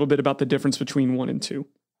talk a little bit about the difference between 1 and 2.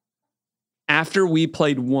 After we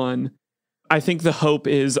played 1, I think the hope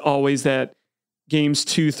is always that games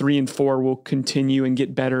 2, 3, and 4 will continue and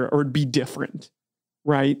get better or be different,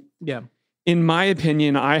 right? Yeah. In my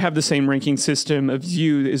opinion, I have the same ranking system of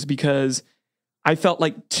you is because I felt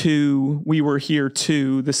like 2, We Were Here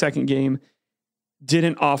 2, the second game,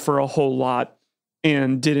 didn't offer a whole lot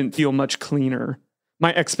and didn't feel much cleaner.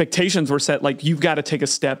 My expectations were set like you've got to take a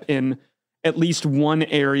step in at least one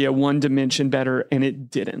area, one dimension better, and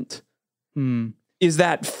it didn't. Is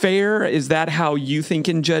that fair? Is that how you think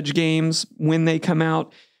and judge games when they come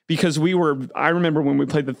out? Because I remember when we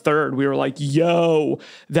played the third, we were like, yo,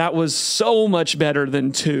 that was so much better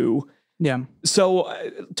than 2. Yeah. So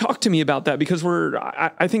talk to me about that because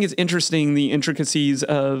I think it's interesting, the intricacies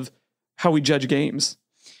of how we judge games.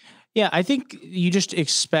 Yeah, I think you just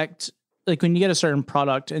expect, like when you get a certain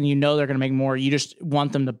product and you know they're going to make more, you just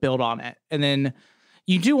want them to build on it. And then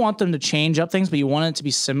you do want them to change up things, but you want it to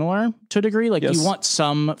be similar to a degree. Like you want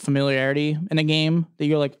some familiarity in a game that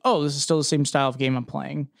you're like, oh, this is still the same style of game I'm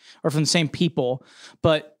playing, or from the same people,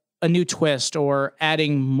 but a new twist or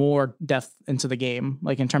adding more depth into the game,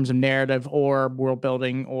 like in terms of narrative or world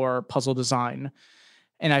building or puzzle design.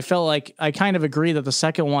 And I felt like I kind of agree that the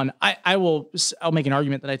second one, I'll make an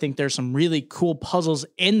argument that I think there's some really cool puzzles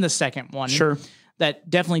in the second one. Sure. That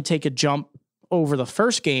definitely take a jump over the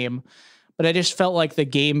first game. But I just felt like the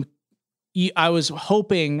game, I was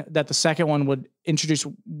hoping that the second one would introduce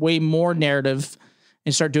way more narrative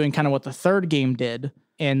and start doing kind of what the third game did.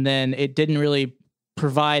 And then it didn't really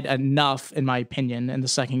provide enough, in my opinion, in the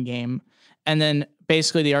second game. And then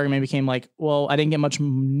basically the argument became like, well, I didn't get much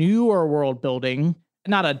newer world building,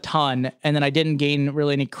 not a ton. And then I didn't gain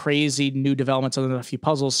really any crazy new developments other than a few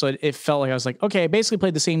puzzles. So it felt like I was like, okay, I basically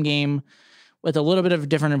played the same game with a little bit of a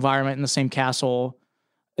different environment in the same castle,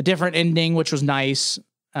 a different ending, which was nice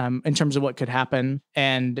in terms of what could happen,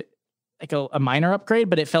 and like a minor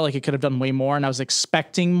upgrade, but it felt like it could have done way more. And I was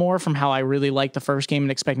expecting more from how I really liked the first game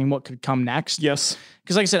and expecting what could come next. Yes.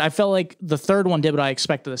 Because like I said, I felt like the third one did what I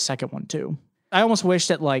expected the second one to. I almost wish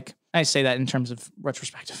that, like, I say that in terms of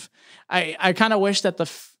retrospective. I kind of wish that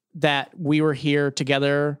that We Were Here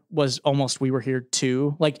Together was almost We Were Here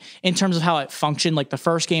Too. Like in terms of how it functioned, like the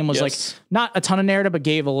first game was like not a ton of narrative, but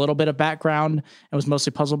gave a little bit of background and was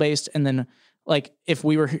mostly puzzle based. And then like if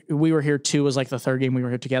We Were Here Too was like the third game, We Were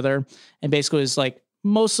Here Together, and basically was like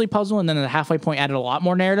mostly puzzle, and then the halfway point added a lot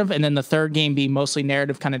more narrative, and then the third game being mostly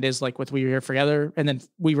narrative, kind of is like with We Were Here Together, and then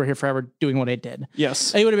We Were Here Forever doing what it did.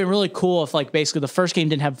 Yes. It would have been really cool if like basically the first game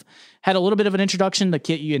had a little bit of an introduction to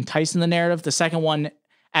get you enticed in the narrative. The second one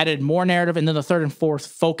added more narrative, and then the third and fourth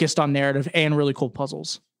focused on narrative and really cool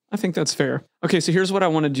puzzles. I think that's fair. Okay, so here's what I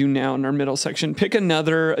want to do now in our middle section. Pick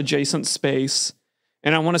another adjacent space,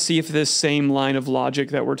 and I want to see if this same line of logic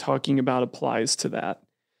that we're talking about applies to that.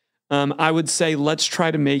 I would say let's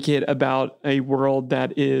try to make it about a world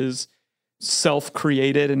that is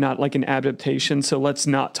self-created and not like an adaptation. So let's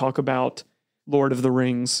not talk about Lord of the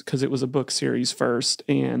Rings, because it was a book series first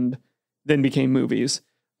and then became movies.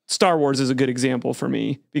 Star Wars is a good example for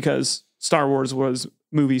me, because Star Wars was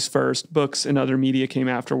movies first, books and other media came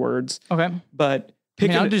afterwards. Okay. But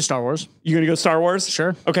I'll do Star Wars. You're going to go Star Wars?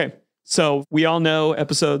 Sure. Okay. So we all know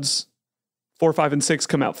episodes 4, 5, and 6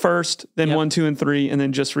 come out first, then 1, 2, and 3. And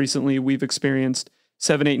then just recently we've experienced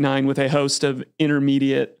 7, 8, 9 with a host of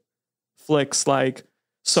intermediate flicks like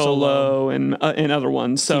Solo. and other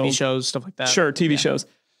ones. So TV shows, stuff like that. Sure. TV shows.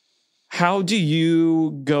 How do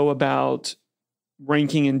you go about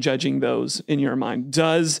ranking and judging those in your mind?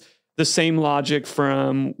 Does the same logic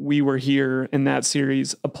from We Were Here in that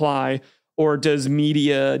series apply, or does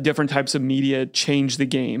different types of media change the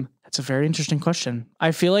game? That's a very interesting question.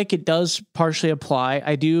 I feel like it does partially apply.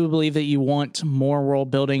 I do believe that you want more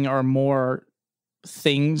world building or more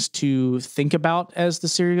things to think about as the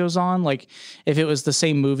series goes on. Like if it was the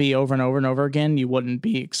same movie over and over and over again, you wouldn't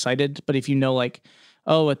be excited. But if you know, like,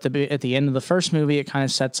 oh, at the end of the first movie, it kind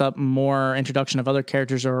of sets up more introduction of other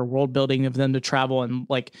characters or world building of them to travel and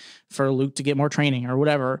like for Luke to get more training or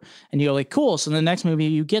whatever. And you go like, cool. So in the next movie,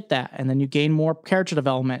 you get that. And then you gain more character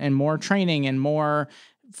development and more training and more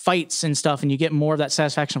fights and stuff, and you get more of that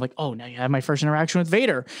satisfaction of like, oh, now you have my first interaction with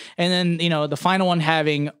Vader. And then, you know, the final one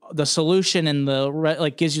having the solution and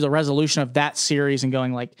like gives you the resolution of that series and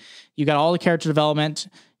going like, you got all the character development,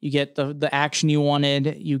 you get the action you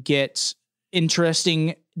wanted, you get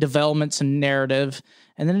interesting developments and narrative,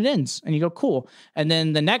 and then it ends and you go, cool. And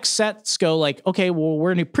then the next sets go like, okay, well,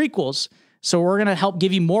 we're new prequels, so we're going to help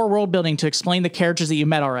give you more world building to explain the characters that you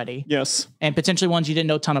met already. Yes. And potentially ones you didn't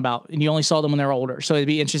know a ton about, and you only saw them when they were older. So it'd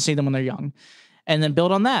be interesting to see them when they're young. And then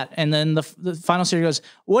build on that. And then the final series goes,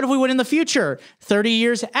 what if we went in the future, 30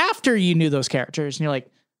 years after you knew those characters? And you're like,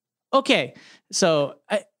 okay. So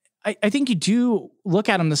I think you do look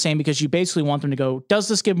at them the same, because you basically want them to go, does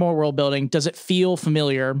this give more world building? Does it feel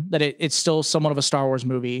familiar, that it's still somewhat of a Star Wars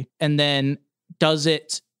movie? And then does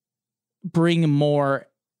it bring more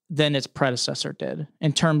than its predecessor did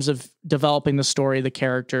in terms of developing the story, the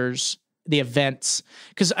characters, the events?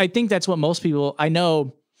 Because I think that's what most people, I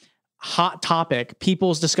know, hot topic,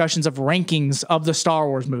 people's discussions of rankings of the Star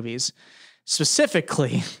Wars movies,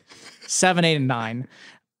 specifically 7, 8, and 9,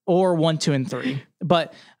 or 1, 2, and 3.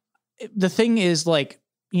 But the thing is, like,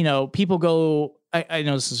 you know, people go, I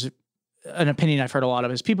know this is an opinion I've heard a lot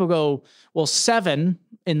of, is people go, well, 7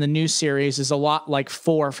 in the new series is a lot like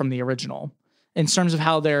 4 from the original, in terms of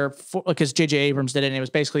how they're, because J.J. Abrams did it, and it was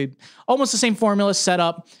basically almost the same formula, set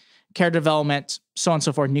up, character development, so on and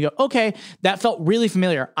so forth. And you go, okay, that felt really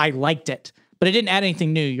familiar. I liked it. but it didn't add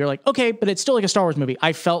anything new. You're like, okay, but it's still like a Star Wars movie.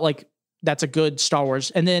 I felt like that's a good Star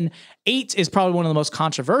Wars. And then 8 is probably one of the most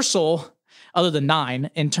controversial, other than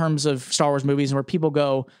 9, in terms of Star Wars movies, where people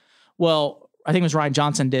go, well, I think it was Rian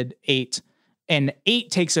Johnson did 8. And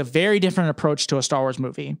 8 takes a very different approach to a Star Wars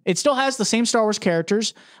movie. It still has the same Star Wars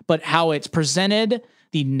characters, but how it's presented,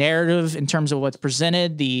 the narrative in terms of what's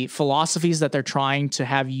presented, the philosophies that they're trying to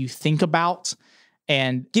have you think about,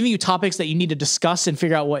 and giving you topics that you need to discuss and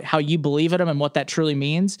figure out how you believe in them and what that truly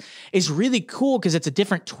means is really cool, because it's a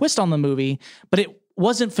different twist on the movie, but it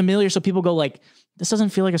wasn't familiar. So people go like, this doesn't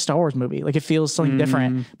feel like a Star Wars movie. Like, it feels something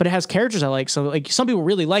different, but it has characters I like. So like, some people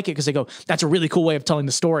really like it because they go, that's a really cool way of telling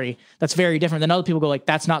the story. That's very different. Then other people go like,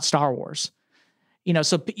 that's not Star Wars. You know,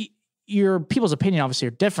 so your people's opinion obviously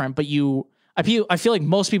are different, but I feel like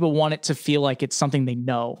most people want it to feel like it's something they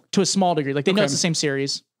know to a small degree. Like, they know it's the same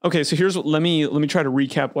series. Okay, so here's what, let me try to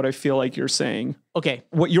recap what I feel like you're saying. Okay.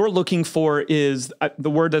 What you're looking for is, the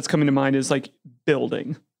word that's coming to mind is like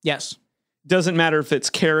building. Yes. Doesn't matter if it's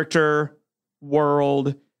character,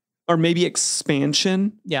 world, or maybe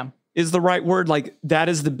expansion. Yeah. Is the right word. Like, that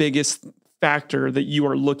is the biggest factor that you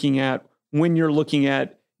are looking at when you're looking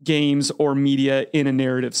at games or media in a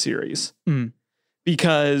narrative series. Mm.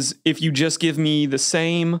 Because if you just give me the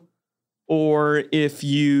same, or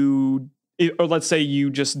or let's say you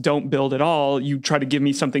just don't build at all, you try to give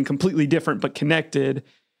me something completely different but connected,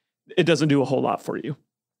 it doesn't do a whole lot for you.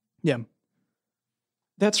 Yeah.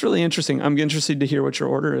 That's really interesting. I'm interested to hear what your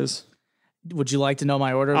order is. Would you like to know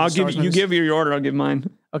my order? I'll give you give your order. I'll give mine.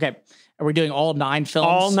 Okay. Are we doing all 9 films?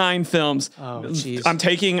 All 9 films. Oh, jeez. I'm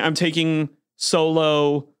taking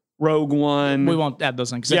Solo, Rogue One. We won't add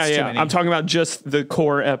those in because yeah. too many. I'm talking about just the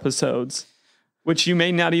core episodes, which you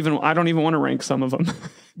may not even. I don't even want to rank some of them.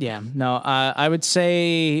 Yeah. No. I would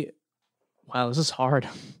say. Wow, this is hard.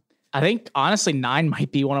 I think honestly 9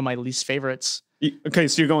 might be one of my least favorites. Okay,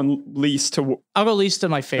 so you're going least to. I'll go least to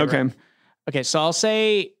my favorite. Okay. Okay, so I'll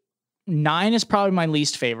say 9 is probably my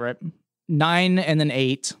least favorite. 9 and then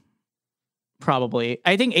 8, probably.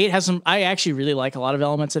 I think 8 has some. I actually really like a lot of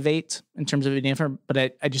elements of 8 in terms of being different,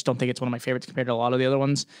 but I just don't think it's one of my favorites compared to a lot of the other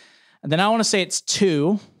ones. And then I want to say it's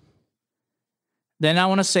 2. Then I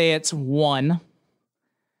want to say it's 1.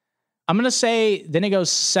 I'm going to say then it goes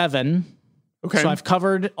 7. Okay. So I've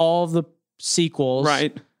covered all the sequels.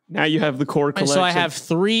 Right. Now you have the core collection. So I have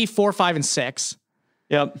 3, 4, 5, and 6.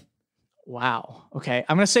 Yep. Wow. Okay.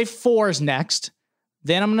 I'm going to say 4 is next.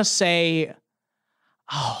 Then I'm going to say,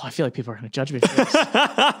 I feel like people are going to judge me for this.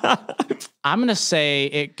 I'm going to say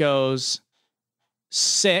it goes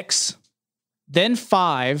 6, then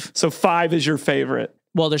 5. So 5 is your favorite.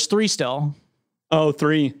 Well, there's 3 still. Oh,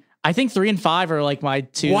 3. I think 3 and 5 are like my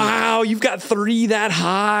 2. Wow. You've got 3 that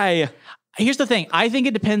high. Here's the thing. I think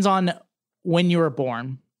it depends on when you were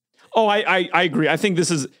born. Oh, I agree. I think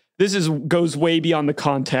this goes way beyond the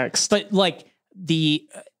context. But like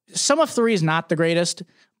some of 3 is not the greatest,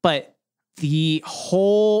 but the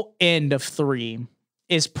whole end of 3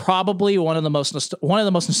 is probably one of the most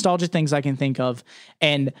nostalgic things I can think of,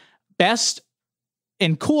 and best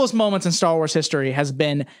and coolest moments in Star Wars history has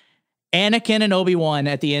been Anakin and Obi-Wan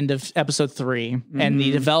at the end of episode 3 and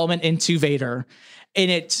the development into Vader. And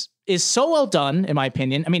it is so well done, in my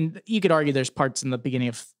opinion. I mean, you could argue there's parts in the beginning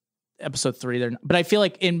of episode 3 there, but I feel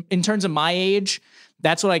like in terms of my age,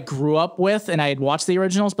 that's what I grew up with, and I had watched the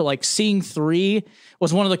originals, but like seeing 3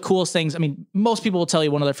 was one of the coolest things. I mean, most people will tell you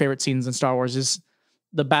one of their favorite scenes in Star Wars is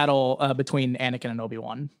the battle between Anakin and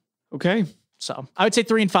Obi-Wan. Okay. So I would say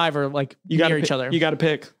 3 and 5 are like near each other. You got to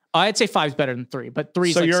pick. I'd say 5 is better than 3, but 3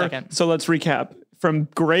 is like second. So let's recap. From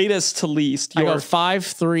greatest to least, I go 5,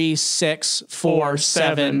 3, 6, 4,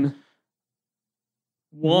 7,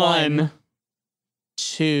 1,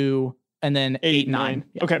 2, and then 8, 9.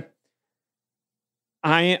 Yeah. Okay.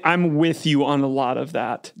 I'm with you on a lot of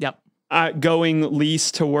that. Yep. Going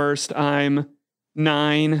least to worst, I'm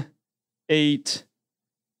 9, 8,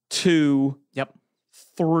 2. Yep.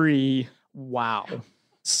 3. Wow.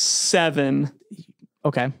 7.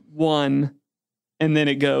 Okay. 1. And then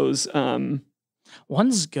it goes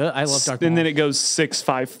 1's good. I love Darth Maul. And then it goes 6,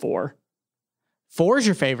 5, 4. 4 is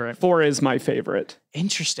your favorite. 4 is my favorite.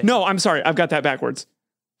 Interesting. No, I'm sorry. I've got that backwards.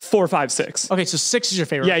 4, 5, 6. Okay, so 6 is your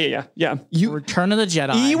favorite. Yeah. Return of the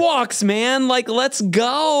Jedi. Ewoks, man. Like, let's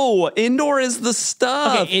go. Indoor is the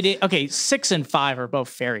stuff. Okay, 6 and 5 are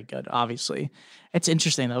both very good, obviously. It's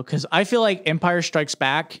interesting, though, because I feel like Empire Strikes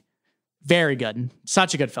Back, very good.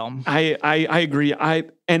 Such a good film. I agree.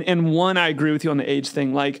 And 1, I agree with you on the age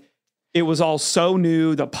thing. Like, it was all so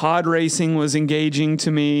new. The pod racing was engaging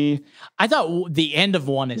to me. I thought the end of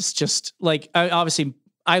 1 is just, like, obviously,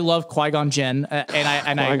 I love Qui-Gon Jinn,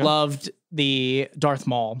 and I loved the Darth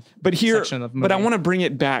Maul. But here, section of the movie. but I want to bring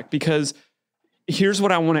it back because here's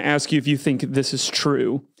what I want to ask you if you think this is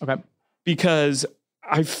true. Okay. Because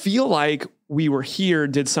I feel like We Were Here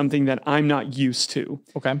did something that I'm not used to.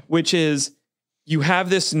 Okay. Which is you have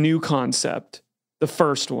this new concept, the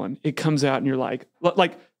first one. It comes out and you're like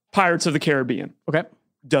Pirates of the Caribbean. Okay.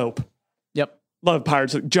 Dope. Yep. Love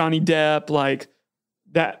Pirates. Johnny Depp, like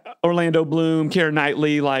that Orlando Bloom, Keira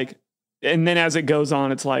Knightley, like, and then as it goes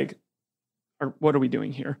on, it's like, what are we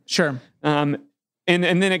doing here? Sure. And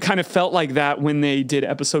then it kind of felt like that when they did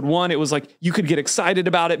episode 1. It was like you could get excited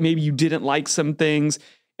about it. Maybe you didn't like some things.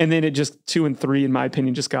 And then it just 2 and 3, in my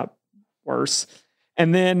opinion, just got worse.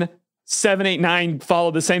 And then 7, 8, 9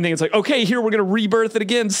 followed the same thing. It's like, okay, here we're going to rebirth it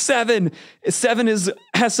again. 7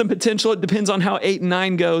 has some potential. It depends on how 8 and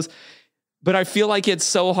 9 goes. But I feel like it's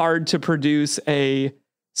so hard to produce a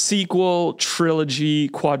sequel, trilogy,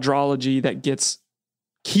 quadrology that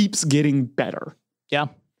keeps getting better. Yeah.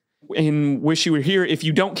 In Wish You Were Here, if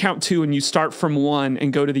you don't count 2 and you start from 1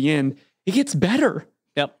 and go to the end, it gets better.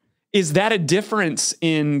 Yep. Is that a difference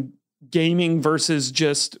in gaming versus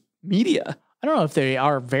just media? I don't know if they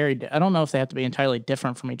are I don't know if they have to be entirely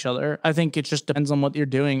different from each other. I think it just depends on what you're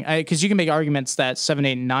doing. Because you can make arguments that 7,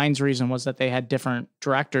 8, and 9's reason was that they had different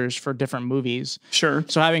directors for different movies. Sure.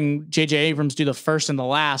 So having J.J. Abrams do the first and the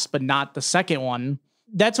last, but not the second one,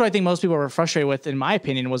 that's what I think most people were frustrated with, in my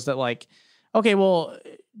opinion, was that like, okay, well,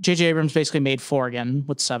 J.J. Abrams basically made 4 again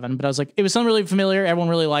with 7, but I was like, it was something really familiar. Everyone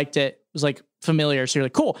really liked it. It was like familiar. So you're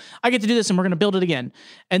like, cool, I get to do this and we're going to build it again.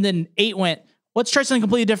 And then 8 went, let's try something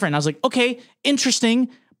completely different. And I was like, okay, interesting,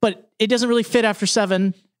 but it doesn't really fit after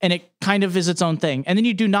 7 and it kind of is its own thing. And then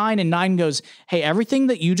you do 9 and 9 goes, hey, everything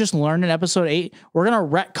that you just learned in episode 8, we're going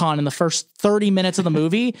to retcon in the first 30 minutes of the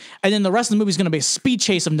movie. And then the rest of the movie is going to be a speed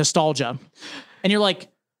chase of nostalgia. And you're like,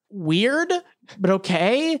 weird, but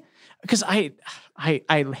okay. Because I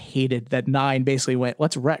hated that 9 basically went,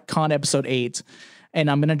 let's retcon episode 8. And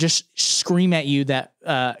I'm going to just scream at you that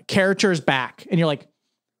character is back. And you're like,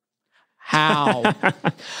 how?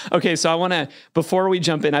 Okay, so I want to, before we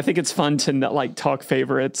jump in, I think it's fun to like talk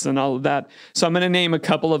favorites and all of that. So I'm going to name a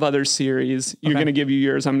couple of other series. You're going to give you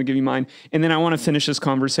yours. I'm going to give you mine. And then I want to finish this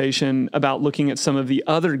conversation about looking at some of the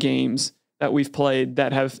other games that we've played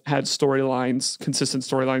that have had storylines, consistent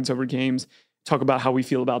storylines over games. Talk about how we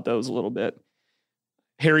feel about those a little bit.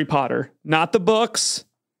 Harry Potter, not the books,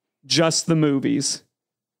 just the movies.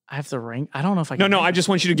 I have the ring. I don't know if I can. No, I just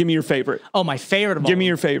want you to give me your favorite. Oh, my favorite of all. Give me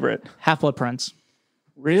your favorite. Half-Blood Prince.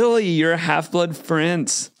 Really? You're a Half-Blood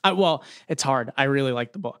Prince? Well, it's hard. I really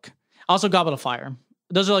like the book. Also, Goblet of Fire.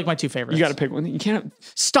 Those are like my 2 favorites. You got to pick one. You can't.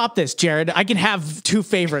 Stop this, Jared. I can have 2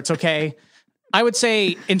 favorites, okay? I would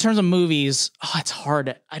say in terms of movies, it's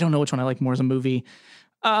hard. I don't know which one I like more as a movie.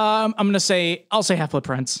 I'm going to say, I'll say Half-Blood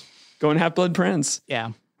Prince. Going Half-Blood Prince.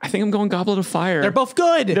 Yeah. I think I'm going Goblet of Fire. They're both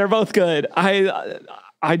good. They're both good.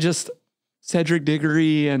 I just, Cedric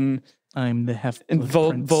Diggory and I'm the Half-Blood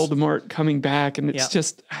Prince. Voldemort coming back, and it's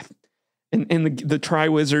just, and the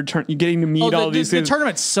Triwizard, you're getting to meet all these things. The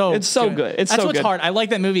tournament's so It's so good. That's what's hard. I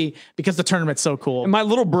like that movie because the tournament's so cool. And my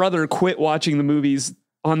little brother quit watching the movies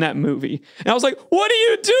on that movie. And I was like, what are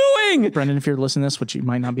you doing? Brendan, if you're listening to this, which you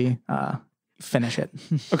might not be, finish it.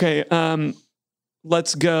 Okay.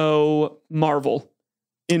 Let's go Marvel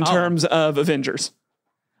in terms of Avengers.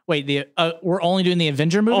 Wait, we're only doing the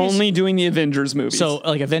Avenger movies? Only doing the Avengers movies. So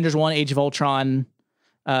like Avengers 1, Age of Ultron,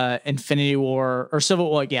 Infinity War, or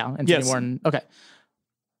Civil War, Infinity War. Okay.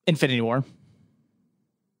 Infinity War.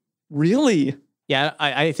 Really? Yeah,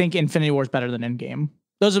 I think Infinity War is better than Endgame.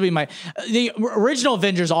 Those would be the original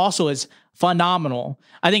Avengers also is phenomenal.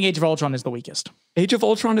 I think Age of Ultron is the weakest. Age of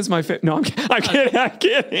Ultron is my favorite. No, I'm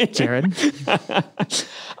kidding. Jared. There's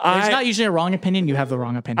not usually a wrong opinion. You have the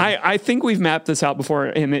wrong opinion. I think we've mapped this out before,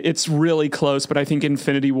 and it's really close, but I think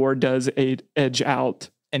Infinity War does edge out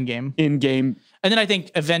Endgame. And then I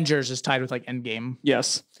think Avengers is tied with like Endgame.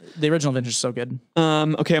 Yes. The original Avengers is so good.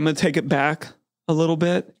 Okay, I'm going to take it back a little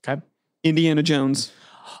bit. Okay. Indiana Jones.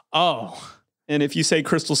 Oh. And if you say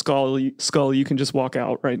Crystal Skull, you can just walk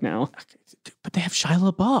out right now. But they have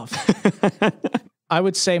Shia LaBeouf. I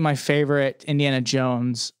would say my favorite Indiana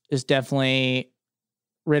Jones is definitely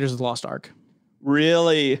Raiders of the Lost Ark.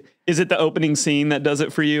 Really? Is it the opening scene that does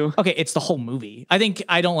it for you? Okay, it's the whole movie. I think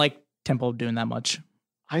I don't like Temple of Doom that much.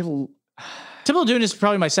 Temple of Doom is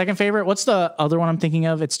probably my second favorite. What's the other one I'm thinking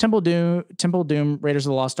of? It's Temple of Doom, Raiders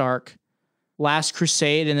of the Lost Ark, Last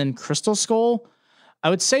Crusade, and then Crystal Skull. I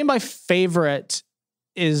would say my favorite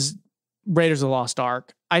is Raiders of the Lost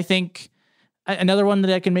Ark. I think Another one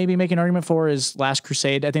that I can maybe make an argument for is Last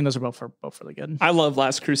Crusade. I think those are both really good. I love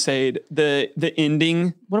Last Crusade. The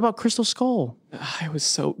ending. What about Crystal Skull?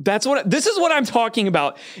 This is what I'm talking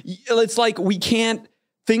about. It's like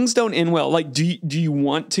things don't end well. Like, do you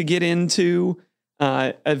want to get into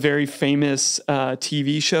a very famous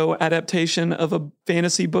TV show adaptation of a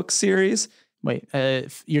fantasy book series? Wait,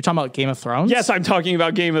 you're talking about Game of Thrones? Yes, I'm talking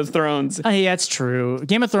about Game of Thrones. Yeah, it's true.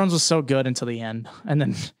 Game of Thrones was so good until the end, and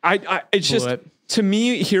then it's just to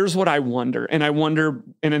me. Here's what I wonder, and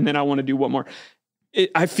then I want to do one more.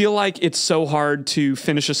 I feel like it's so hard to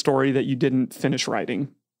finish a story that you didn't finish writing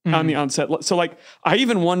on the onset. So, like, I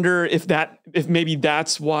even wonder if maybe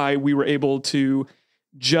that's why we were able to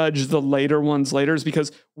judge the later ones later, is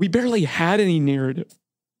because we barely had any narrative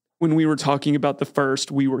when we were talking about the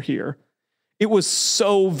first We Were Here. It was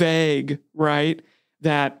so vague, right?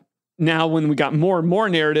 That now when we got more and more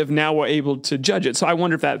narrative, now we're able to judge it. So I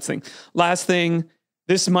wonder if that's the thing. Last thing,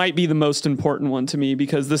 this might be the most important one to me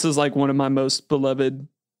because this is like one of my most beloved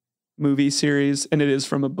movie series, and it is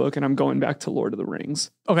from a book, and I'm going back to Lord of the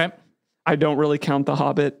Rings. Okay. I don't really count the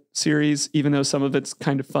Hobbit series, even though some of it's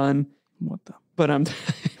kind of fun. But I'm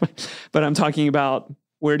talking about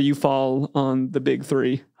where do you fall on the big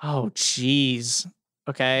three? Oh, geez.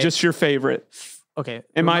 Okay. Just your favorite. Okay.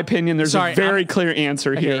 In my opinion, there's a very clear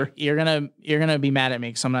answer here. You're gonna be mad at me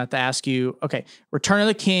because I'm gonna have to ask you. Okay, Return of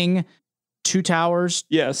the King, Two Towers.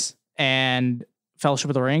 Yes. And Fellowship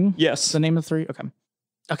of the Ring. Yes. The name of the three. Okay.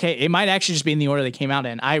 Okay. It might actually just be in the order they came out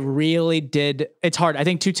in. I really did. It's hard. I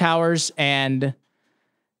think Two Towers and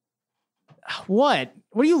what?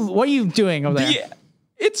 What are you doing over there?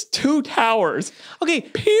 It's Two Towers. Okay.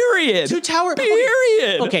 Period. Two Towers.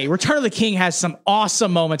 Period. Okay. Return of the King has some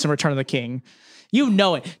awesome moments in Return of the King. You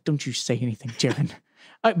know it. Don't you say anything, Jared.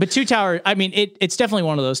 But Two Towers, I mean, it's definitely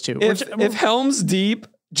one of those two. If Helm's Deep,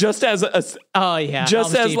 if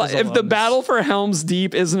the battle for Helm's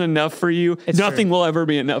Deep isn't enough for you, nothing will ever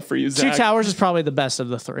be enough for you, Zach. Two Towers is probably the best of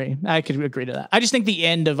the three. I could agree to that. I just think the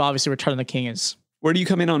end of obviously Return of the King is. Where do you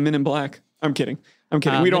come in on Men in Black? I'm kidding. We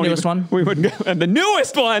don't. The newest one. We wouldn't go. And the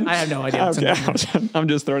newest one. I have no idea. Okay. I'm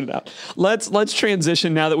just throwing it out. Let's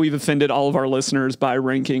transition now that we've offended all of our listeners by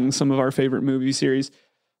ranking some of our favorite movie series.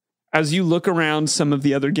 As you look around some of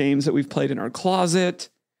the other games that we've played in our closet,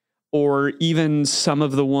 or even some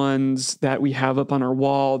of the ones that we have up on our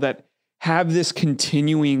wall that have this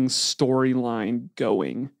continuing storyline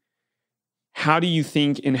going, how do you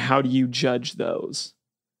think and how do you judge those?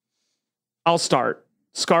 I'll start.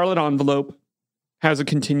 Scarlet Envelope has a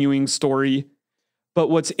continuing story. But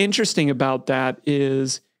what's interesting about that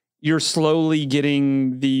is you're slowly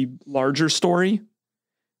getting the larger story.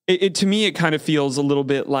 To me, it kind of feels a little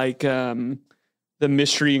bit like the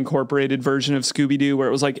Mystery Incorporated version of Scooby-Doo, where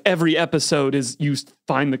it was like every episode is you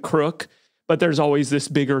find the crook, but there's always this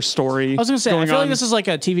bigger story. I was going to say, I feel like this is like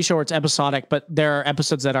a TV show where it's episodic, but there are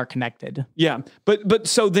episodes that are connected. Yeah. But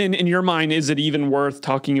so then in your mind, is it even worth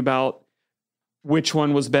talking about which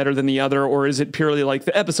one was better than the other, or is it purely like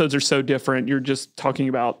the episodes are so different, you're just talking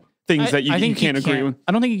about things that you can't agree with?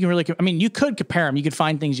 I don't think you can really. I mean, you could compare them. You could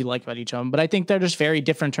find things you like about each of them, but I think they're just very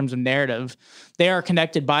different in terms of narrative. They are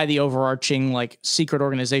connected by the overarching like secret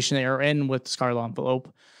organization they are in with Scarlet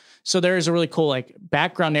Envelope. So there is a really cool like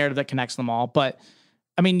background narrative that connects them all. But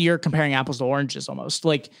I mean, you're comparing apples to oranges almost.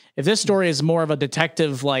 Like if this story is more of a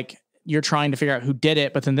detective, like you're trying to figure out who did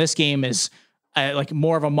it, but then this game is like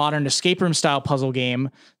more of a modern escape room style puzzle game.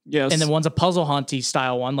 Yes. And then one's a puzzle hunty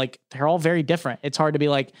style one. Like they're all very different. It's hard to be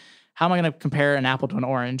like, how am I going to compare an apple to an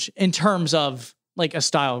orange in terms of like a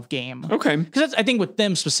style of game? Okay. Because I think with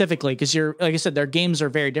them specifically, because you're, like I said, their games are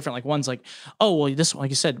very different. Like one's like, oh, well, this one,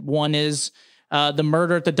 like you said, one is the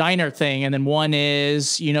murder at the diner thing. And then one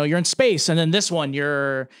is, you're in space. And then this one,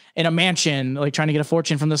 you're in a mansion, like trying to get a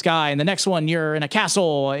fortune from this guy. And the next one, you're in a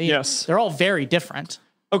castle. Yes. They're all very different.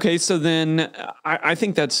 Okay, so then I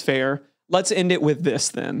think that's fair. Let's end it with this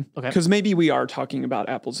then. Okay. Because maybe we are talking about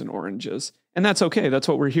apples and oranges. And that's okay. That's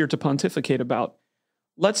what we're here to pontificate about.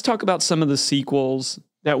 Let's talk about some of the sequels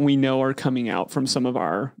that we know are coming out from some of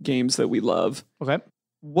our games that we love. Okay.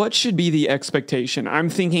 What should be the expectation? I'm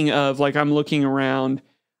thinking of, like, I'm looking around.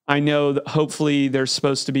 I know that hopefully there's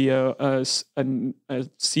supposed to be a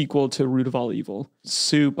sequel to Root of All Evil.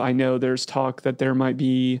 Soup, I know there's talk that there might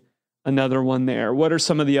be another one there. What are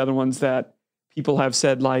some of the other ones that people have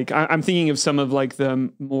said? Like, I'm thinking of some of like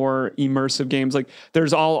the more immersive games. Like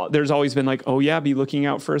there's always been like, oh yeah, be looking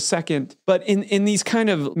out for a second. But in these kind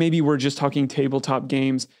of, maybe we're just talking tabletop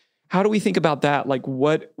games. How do we think about that? Like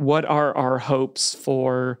what are our hopes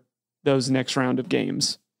for those next round of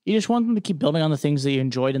games? You just want them to keep building on the things that you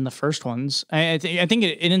enjoyed in the first ones. I think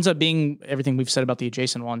it ends up being everything we've said about the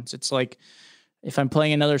adjacent ones. It's like, if I'm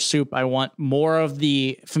playing another Soup, I want more of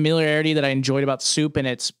the familiarity that I enjoyed about Soup and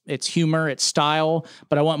its humor, its style,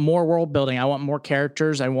 but I want more world building. I want more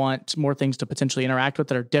characters. I want more things to potentially interact with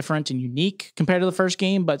that are different and unique compared to the first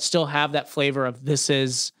game, but still have that flavor of this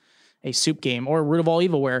is a Soup game, or Root of All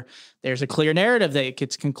Evil, where there's a clear narrative that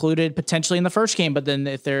gets concluded potentially in the first game, but then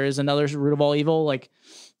if there is another Root of All Evil, like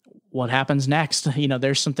what happens next?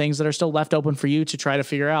 There's some things that are still left open for you to try to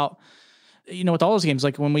figure out. With all those games,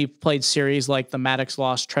 like when we played series like the Maddox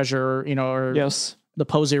Lost Treasure, or yes, the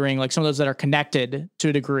Posey Ring, like some of those that are connected to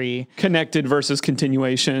a degree. Connected versus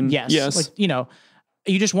continuation. Yes. Like,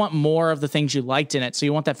 you just want more of the things you liked in it. So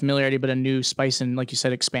you want that familiarity, but a new spice and, like you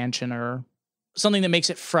said, expansion or something that makes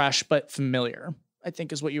it fresh but familiar, I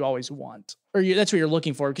think is what you always want. Or that's what you're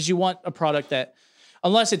looking for, because you want a product that,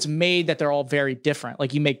 unless it's made that they're all very different,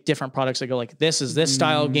 like you make different products that go like, this is this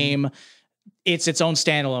style game. It's its own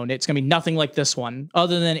standalone. It's going to be nothing like this one,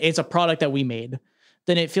 other than it's a product that we made.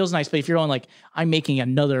 Then it feels nice. But if you're going like, I'm making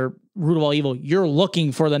another Root of All Evil, you're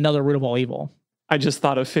looking for another Root of All Evil. I just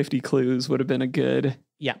thought of 50 Clues would have been a good,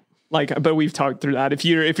 yeah. But we've talked through that. If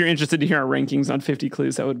you're interested to hear our rankings on 50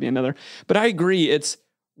 Clues, that would be another. But I agree.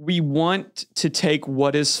 We want to take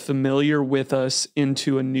what is familiar with us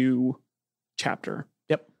into a new chapter.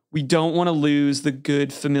 Yep. We don't want to lose the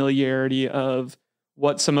good familiarity of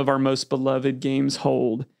what some of our most beloved games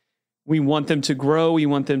hold. We want them to grow. We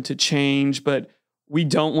want them to change, but we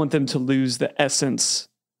don't want them to lose the essence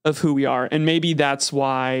of who we are. And maybe that's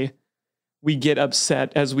why we get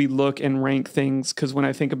upset as we look and rank things. Because when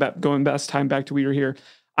I think about going back to We Were Here,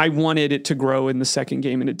 I wanted it to grow in the second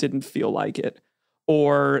game and it didn't feel like it.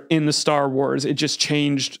 Or in the Star Wars, it just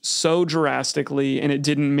changed so drastically and it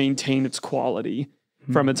didn't maintain its quality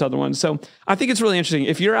from its other ones. So I think it's really interesting.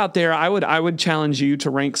 If you're out there, I would challenge you to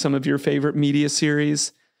rank some of your favorite media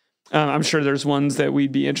series. I'm sure there's ones that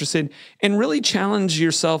we'd be interested in, and really challenge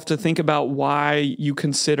yourself to think about why you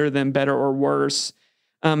consider them better or worse.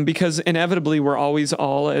 Because inevitably we're always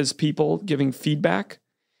all as people giving feedback.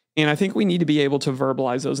 And I think we need to be able to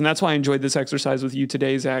verbalize those. And that's why I enjoyed this exercise with you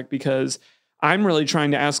today, Zach, because I'm really trying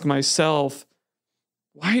to ask myself,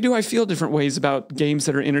 why do I feel different ways about games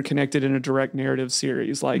that are interconnected in a direct narrative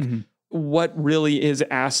series? Like, what really is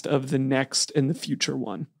asked of the next and the future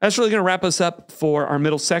one? That's really going to wrap us up for our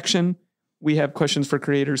middle section. We have questions for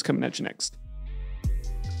creators coming at you next.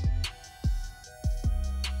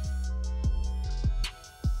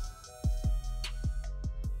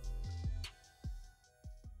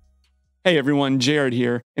 Hey everyone, Jared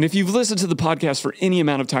here. And if you've listened to the podcast for any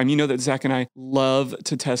amount of time, you know that Zach and I love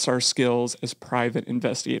to test our skills as private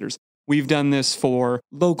investigators. We've done this for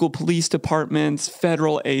local police departments,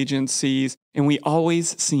 federal agencies, and we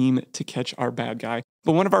always seem to catch our bad guy.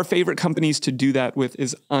 But one of our favorite companies to do that with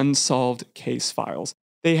is Unsolved Case Files.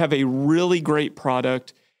 They have a really great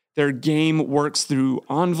product. Their game works through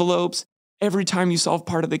envelopes. Every time you solve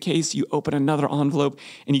part of the case, you open another envelope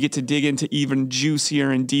and you get to dig into even juicier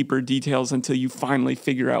and deeper details until you finally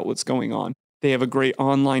figure out what's going on. They have a great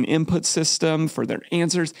online input system for their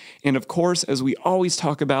answers. And of course, as we always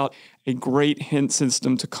talk about, a great hint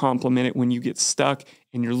system to complement it when you get stuck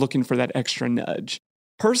and you're looking for that extra nudge.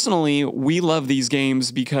 Personally, we love these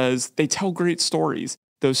games because they tell great stories.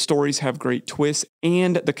 Those stories have great twists,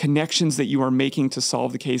 and the connections that you are making to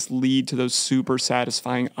solve the case lead to those super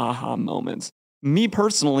satisfying aha moments. Me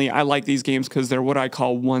personally, I like these games because they're what I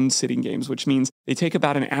call one-sitting games, which means they take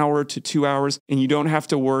about an hour to 2 hours, and you don't have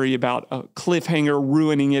to worry about a cliffhanger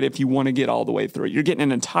ruining it if you want to get all the way through it. You're getting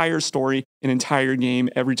an entire story, an entire game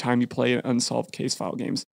every time you play an Unsolved Case File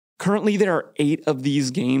games. Currently, there are 8 of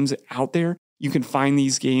these games out there. You can find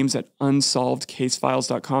these games at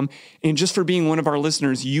unsolvedcasefiles.com. And just for being one of our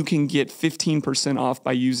listeners, you can get 15% off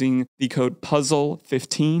by using the code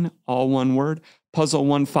PUZZLE15, all one word,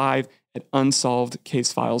 PUZZLE15 at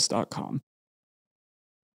unsolvedcasefiles.com.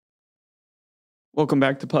 Welcome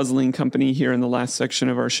back to Puzzling Company here in the last section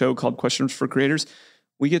of our show called Questions for Creators.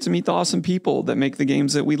 We get to meet the awesome people that make the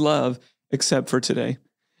games that we love, except for today,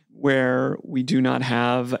 where we do not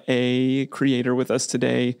have a creator with us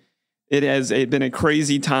today. It has been a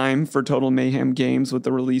crazy time for Total Mayhem Games with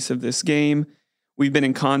the release of this game. We've been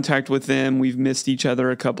in contact with them. We've missed each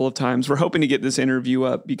other a couple of times. We're hoping to get this interview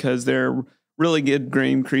up because they're really good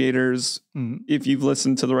game creators. If you've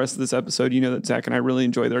listened to the rest of this episode, you know that Zach and I really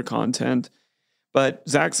enjoy their content. But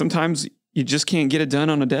Zach, sometimes you just can't get it done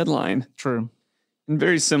on a deadline. True. And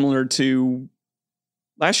very similar to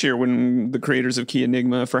last year when the creators of Key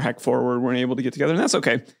Enigma for Hack Forward weren't able to get together. And that's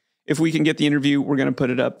okay. if we can get the interview, we're going to put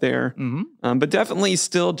it up there. But definitely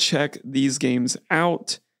still check these games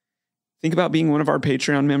out. Think about being one of our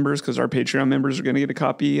Patreon members, because our Patreon members are going to get a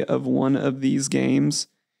copy of one of these games.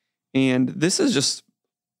 And this is just,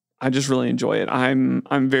 I just really enjoy it.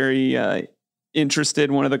 I'm very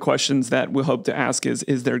interested. One of the questions that we'll hope to ask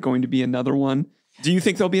is there going to be another one? Do you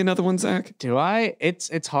think there'll be another one, Zach? Do I?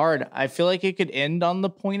 It's hard. I feel like it could end on the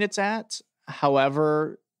point it's at.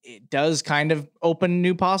 However, it does kind of open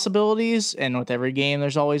new possibilities. And with every game,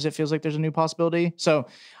 it feels like there's a new possibility. So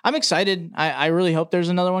I'm excited. I really hope there's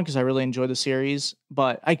another one because I really enjoy the series.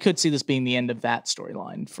 But I could see this being the end of that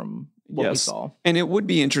storyline from what we saw. And it would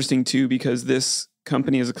be interesting, too, because this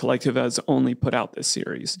company as a collective has only put out this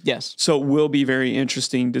series. Yes. So it will be very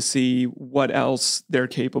interesting to see what else they're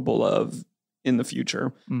capable of in the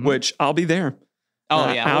future, which I'll be there.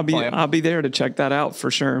 Oh yeah, I'll be there to check that out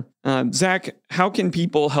for sure. Zach, how can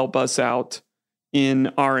people help us out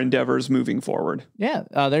in our endeavors moving forward? Yeah,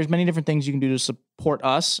 there's many different things you can do to support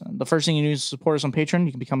us. The first thing you do is support us on Patreon.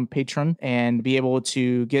 You can become a patron and be able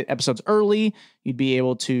to get episodes early. You'd be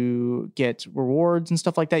able to get rewards and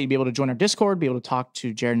stuff like that. You'd be able to join our Discord, be able to talk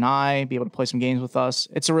to Jared and I, be able to play some games with us.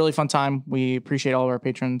 It's a really fun time. We appreciate all of our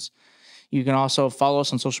patrons. You can also follow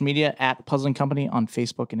us on social media at Puzzling Company on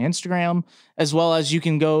Facebook and Instagram, as well as you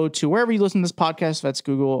can go to wherever you listen to this podcast, that's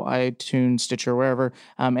Google, iTunes, Stitcher, wherever,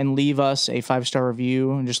 and leave us a 5-star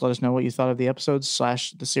review and just let us know what you thought of the episodes /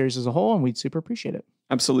 the series as a whole, and we'd super appreciate it.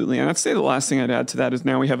 Absolutely. And I'd say the last thing I'd add to that is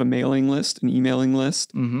now we have a mailing list, an emailing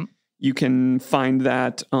list. You can find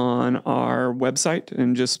that on our website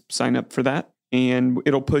and just sign up for that. And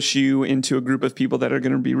it'll push you into a group of people that are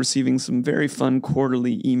going to be receiving some very fun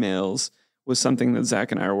quarterly emails with something that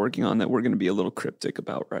Zach and I are working on that we're going to be a little cryptic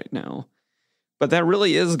about right now. But that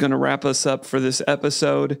really is going to wrap us up for this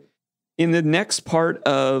episode. In the next part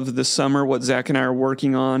of the summer, what Zach and I are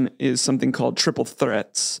working on is something called Triple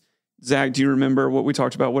Threats. Zach, do you remember what we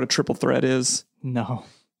talked about, what a triple threat is? No.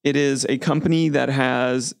 It is a company that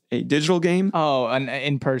has a digital game. Oh, an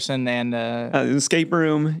in-person and an escape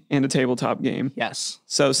room and a tabletop game. Yes.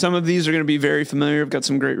 So some of these are going to be very familiar. We've got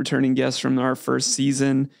some great returning guests from our first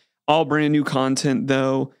season. All brand new content,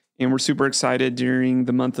 though, and we're super excited during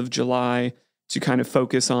the month of July to kind of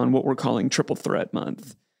focus on what we're calling Triple Threat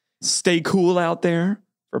Month. Stay cool out there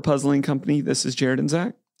for Puzzling Company. This is Jared and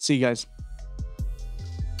Zach. See you guys.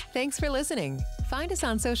 Thanks for listening. Find us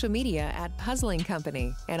on social media at Puzzling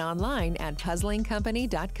Company and online at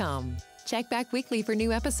puzzlingcompany.com. Check back weekly for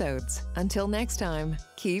new episodes. Until next time,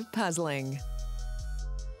 keep puzzling.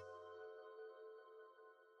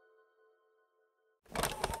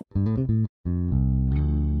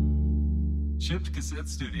 Chipped Cassette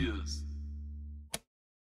Studios.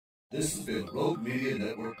 This has been Rogue Media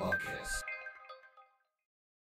Network Podcast.